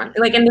the good run,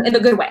 like in the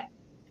good way.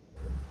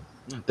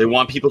 They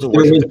want people to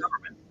worship the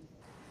government.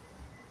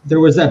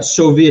 There was that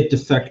Soviet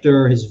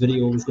defector. His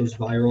video goes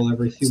viral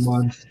every few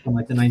months from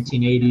like the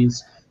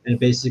 1980s, and it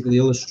basically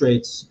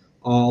illustrates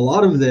a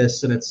lot of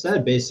this. And it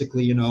said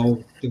basically,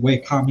 the way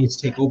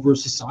communists take over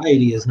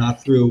society is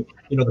not through,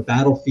 the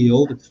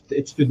battlefield.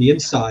 It's through the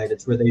inside.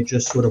 It's where they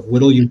just sort of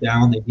whittle you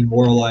down. They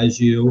demoralize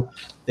you.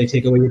 They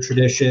take away your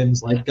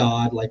traditions, like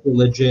God, like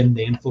religion.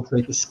 They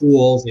infiltrate the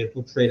schools. They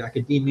infiltrate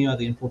academia.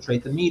 They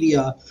infiltrate the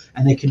media,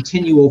 and they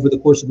continue over the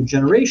course of a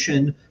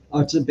generation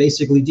to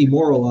basically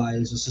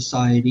demoralize a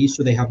society.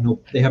 So they have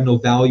no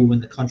value in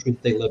the country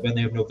that they live in.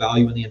 They have no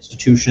value in the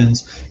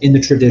institutions, in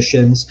the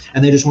traditions,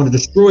 and they just want to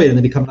destroy it. And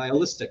they become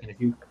nihilistic. And if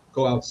you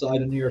go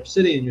outside in New York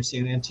City and you're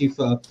seeing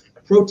Antifa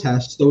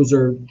protests, those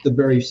are the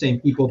very same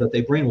people that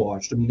they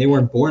brainwashed. I mean, they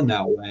weren't born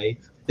that way.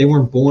 They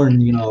weren't born,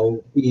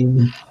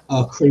 being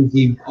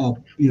crazy,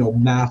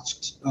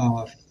 masked,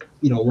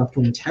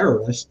 left-wing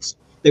terrorists.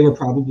 They were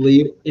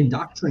probably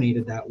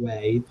indoctrinated that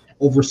way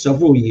over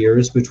several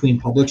years between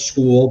public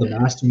school, the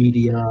mass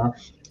media,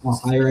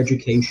 higher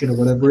education, or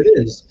whatever it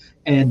is.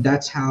 And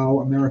that's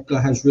how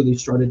America has really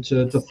started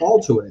to fall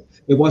to it.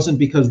 It wasn't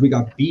because we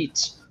got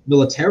beat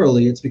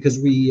militarily, it's because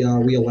we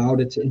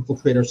allowed it to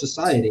infiltrate our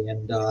society.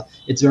 And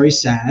it's very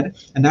sad.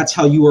 And that's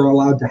how you are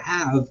allowed to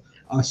have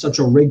such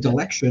a rigged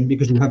election,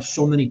 because you have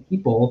so many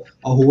people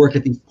who work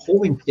at these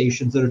polling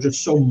stations that are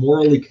just so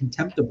morally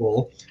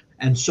contemptible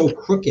and so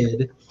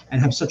crooked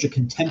and have such a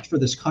contempt for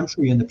this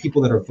country and the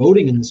people that are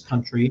voting in this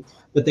country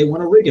that they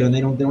want to rig it, and they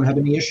don't have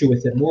any issue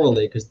with it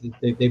morally because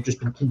they've just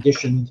been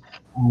conditioned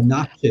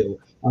not to.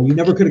 You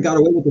never could have got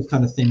away with this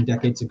kind of thing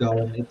decades ago,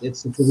 and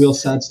it's a real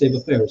sad state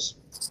of affairs.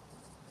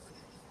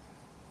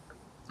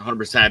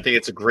 100%. I think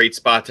it's a great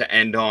spot to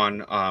end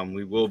on.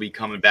 We will be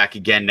coming back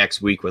again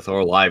next week with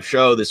our live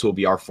show. This will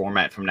be our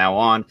format from now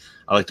on.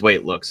 I like the way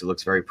it looks. It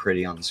looks very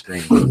pretty on the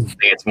screen. I think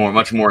it's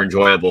much more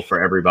enjoyable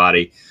for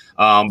everybody.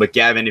 But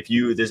Gavin, if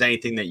there's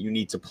anything that you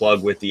need to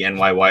plug with the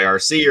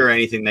NYYRC or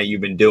anything that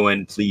you've been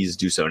doing, please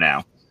do so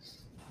now.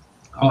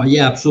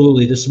 Yeah,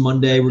 absolutely. This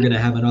Monday, we're going to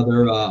have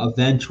another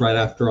event right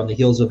after on the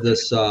heels of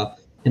this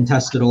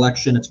contested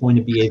election. It's going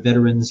to be a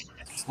Veterans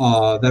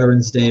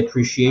Day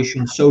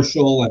Appreciation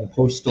Social and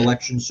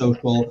post-election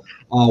social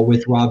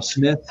with Rob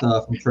Smith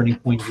from Turning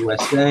Point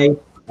USA.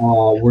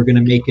 We're going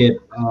to make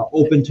it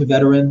open to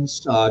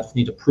veterans. Just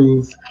need to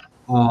prove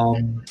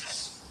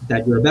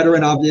that you're a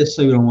veteran,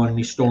 obviously. We don't want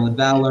any stolen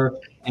valor.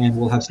 And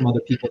we'll have some other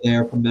people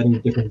there from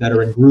different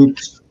veteran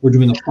groups. We're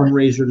doing a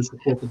fundraiser to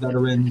support the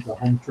veterans, the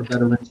Homes for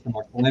Veterans from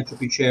our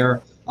philanthropy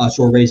chair.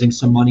 So we're raising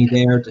some money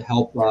there to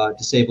help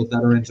disabled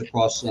veterans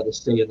across the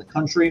state and the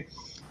country.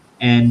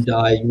 And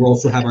you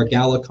also have our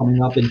gala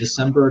coming up in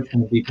December. It's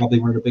going to be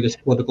probably one of the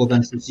biggest political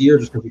events this year,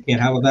 just because we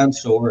can't have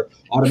events, so we're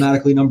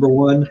automatically number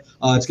one.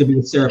 It's going to be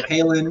with Sarah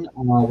Palin.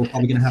 We're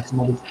probably going to have some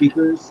other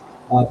speakers,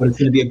 but it's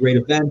going to be a great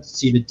event.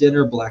 Seated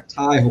dinner, black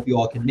tie. Hope you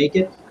all can make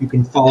it. You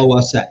can follow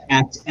us at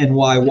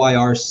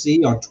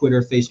NYYRC on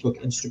Twitter, Facebook,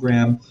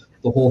 Instagram,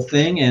 the whole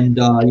thing. And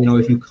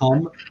if you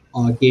come,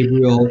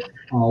 Gabriel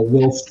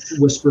will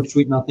whisper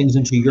sweet nothings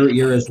into your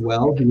ear as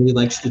well. He really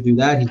likes to do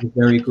that. He's a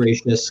very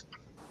gracious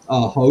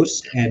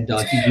host, and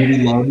he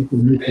really loves the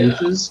new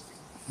faces.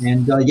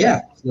 And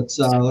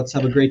let's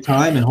have a great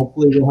time, and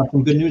hopefully we'll have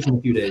some good news in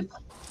a few days.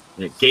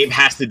 Yeah, Gabe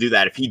has to do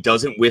that. If he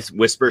doesn't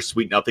whisper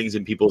sweet nothings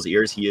in people's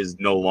ears, he is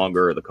no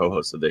longer the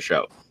co-host of this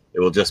show. It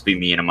will just be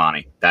me and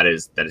Amani. That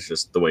is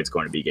just the way it's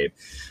going to be, Gabe.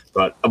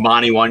 But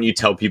Amani, why don't you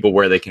tell people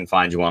where they can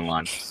find you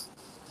online?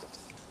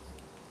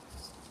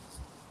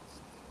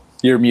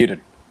 You're muted.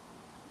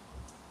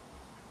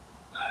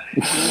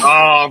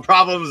 Oh,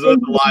 problems with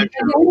the live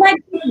show.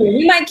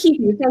 We might keep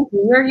you. Thank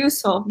you. You're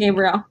useful,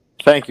 Gabriel.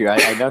 Thank you.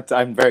 I know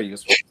I'm very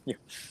useful.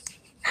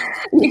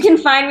 You can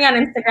find me on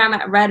Instagram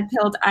at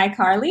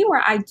redpilledICarly,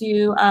 where I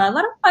do a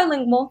lot of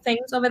bilingual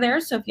things over there.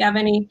 So if you have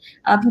any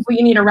people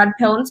you need a red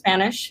pill in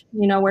Spanish,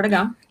 you know where to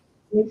go.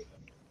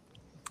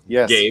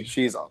 Yes, Gabe.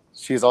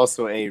 She's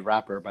also a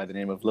rapper by the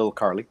name of Lil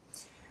Carly.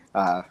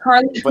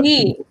 Carly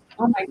B.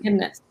 Oh my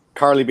goodness.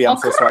 Carly B. I'm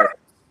so sorry.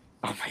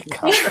 Oh my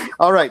god.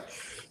 All right.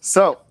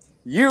 So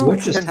What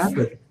just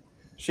happened?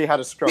 She had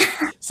a stroke.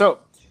 So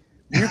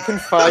you can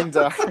find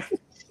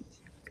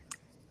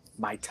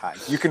my time.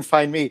 You can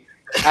find me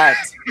at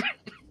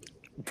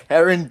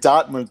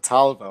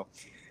Baron.Montalvo.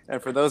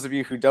 And for those of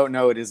you who don't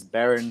know, it is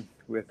Baron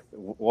with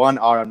one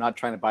R. I'm not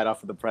trying to bite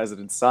off of the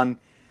president's son.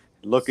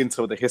 Look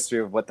into the history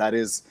of what that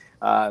is.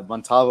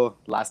 Montalvo,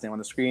 last name on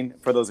the screen.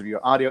 For those of you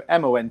audio,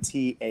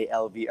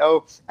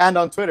 Montalvo. And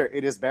on Twitter,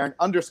 it is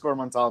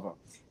Baron_Montalvo.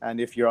 And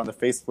if you're on the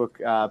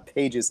Facebook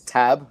pages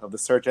tab of the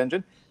search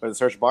engine or the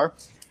search bar,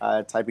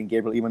 type in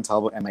Gabriel E.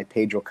 Montalvo and my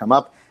page will come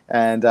up.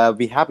 And I'll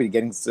be happy to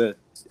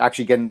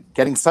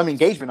getting some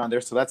engagement on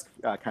there. So that's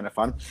kind of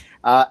fun.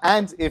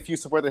 And if you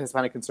support the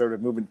Hispanic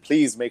conservative movement,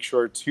 please make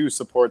sure to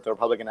support the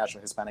Republican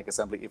National Hispanic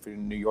Assembly. If you're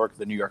in New York,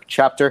 the New York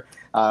chapter,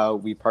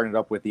 we partnered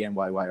up with the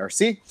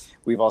NYYRC.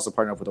 We've also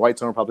partnered up with the White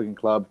Zone Republican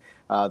Club,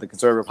 the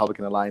Conservative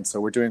Republican Alliance. So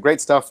we're doing great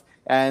stuff.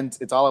 And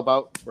it's all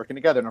about working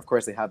together. And of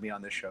course, they have me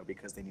on this show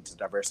because they need to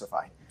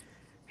diversify.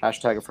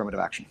 Hashtag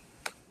affirmative action.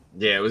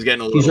 Yeah, it was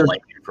getting a little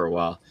light for a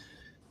while.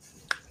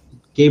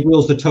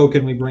 Gabriel's the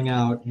token we bring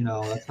out.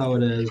 That's how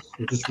it is.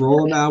 We just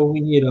roll him out when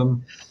we need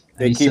him.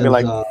 They keep it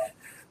like...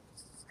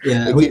 we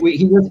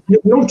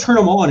don't turn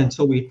him on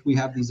until we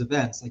have these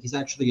events. Like, he's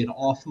actually in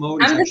off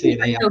mode. He's actually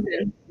an AI.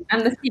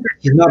 I'm the secret.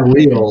 He's not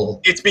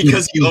real. It's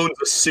because he owns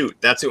a suit.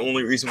 That's the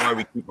only reason why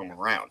we keep him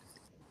around.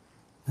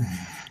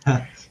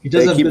 He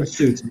does have good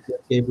suits.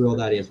 Gabriel,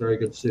 that he has very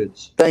good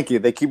suits. Thank you.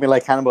 They keep me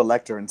like Hannibal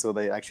Lecter until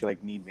they actually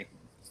need me.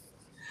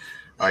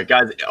 All right,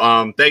 guys.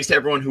 Thanks to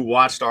everyone who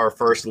watched our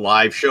first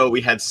live show. We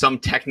had some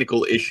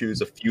technical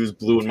issues. A fuse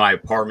blew in my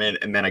apartment,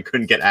 and then I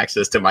couldn't get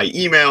access to my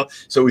email,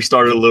 so we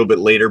started a little bit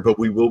later. But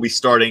we will be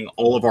starting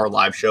all of our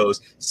live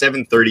shows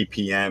 7:30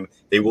 p.m.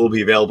 They will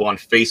be available on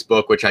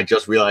Facebook, which I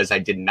just realized I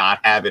did not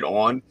have it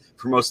on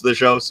for most of the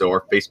show, so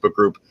our Facebook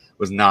group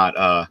was not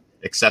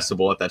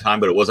accessible at that time,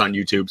 but it was on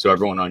YouTube. So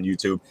everyone on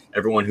YouTube,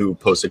 everyone who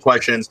posted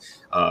questions,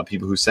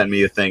 people who send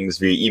me the things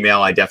via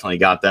email, I definitely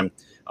got them.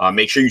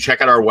 Make sure you check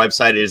out our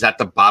website. It is at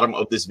the bottom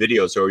of this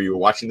video. So if you're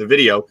watching the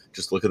video,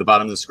 just look at the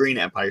bottom of the screen,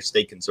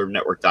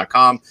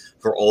 EmpireStateConservativeNetwork.com,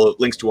 for all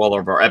links to all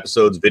of our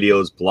episodes,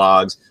 videos,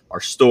 blogs, our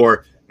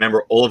store.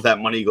 Remember, all of that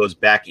money goes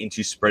back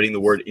into spreading the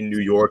word in New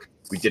York.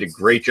 We did a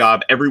great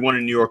job. Everyone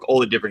in New York, all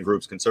the different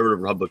groups, Conservative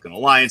Republican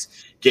Alliance,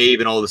 Gabe,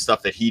 and all the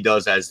stuff that he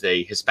does as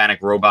a Hispanic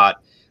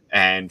robot,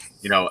 and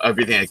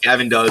everything that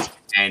Gavin does.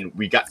 And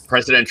we got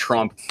President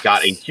Trump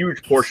got a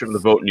huge portion of the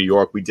vote in New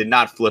York. We did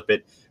not flip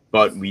it,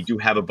 but we do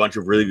have a bunch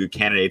of really good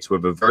candidates who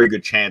have a very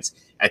good chance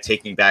at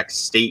taking back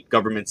state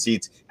government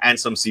seats and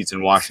some seats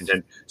in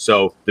Washington.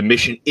 So the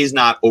mission is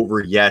not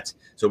over yet.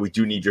 So we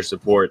do need your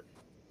support.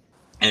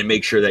 and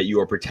make sure that you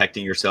are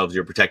protecting yourselves,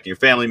 you're protecting your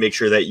family. Make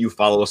sure that you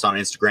follow us on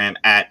Instagram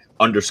at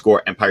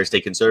 _Empire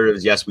State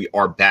Conservatives. Yes, we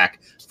are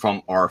back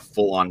from our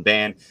full-on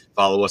ban.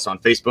 Follow us on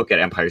Facebook at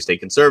Empire State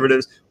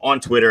Conservatives, on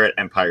Twitter at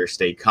Empire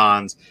State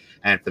Cons.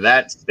 And for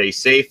that, stay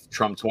safe,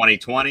 Trump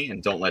 2020,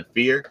 and don't let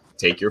fear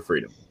take your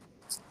freedom.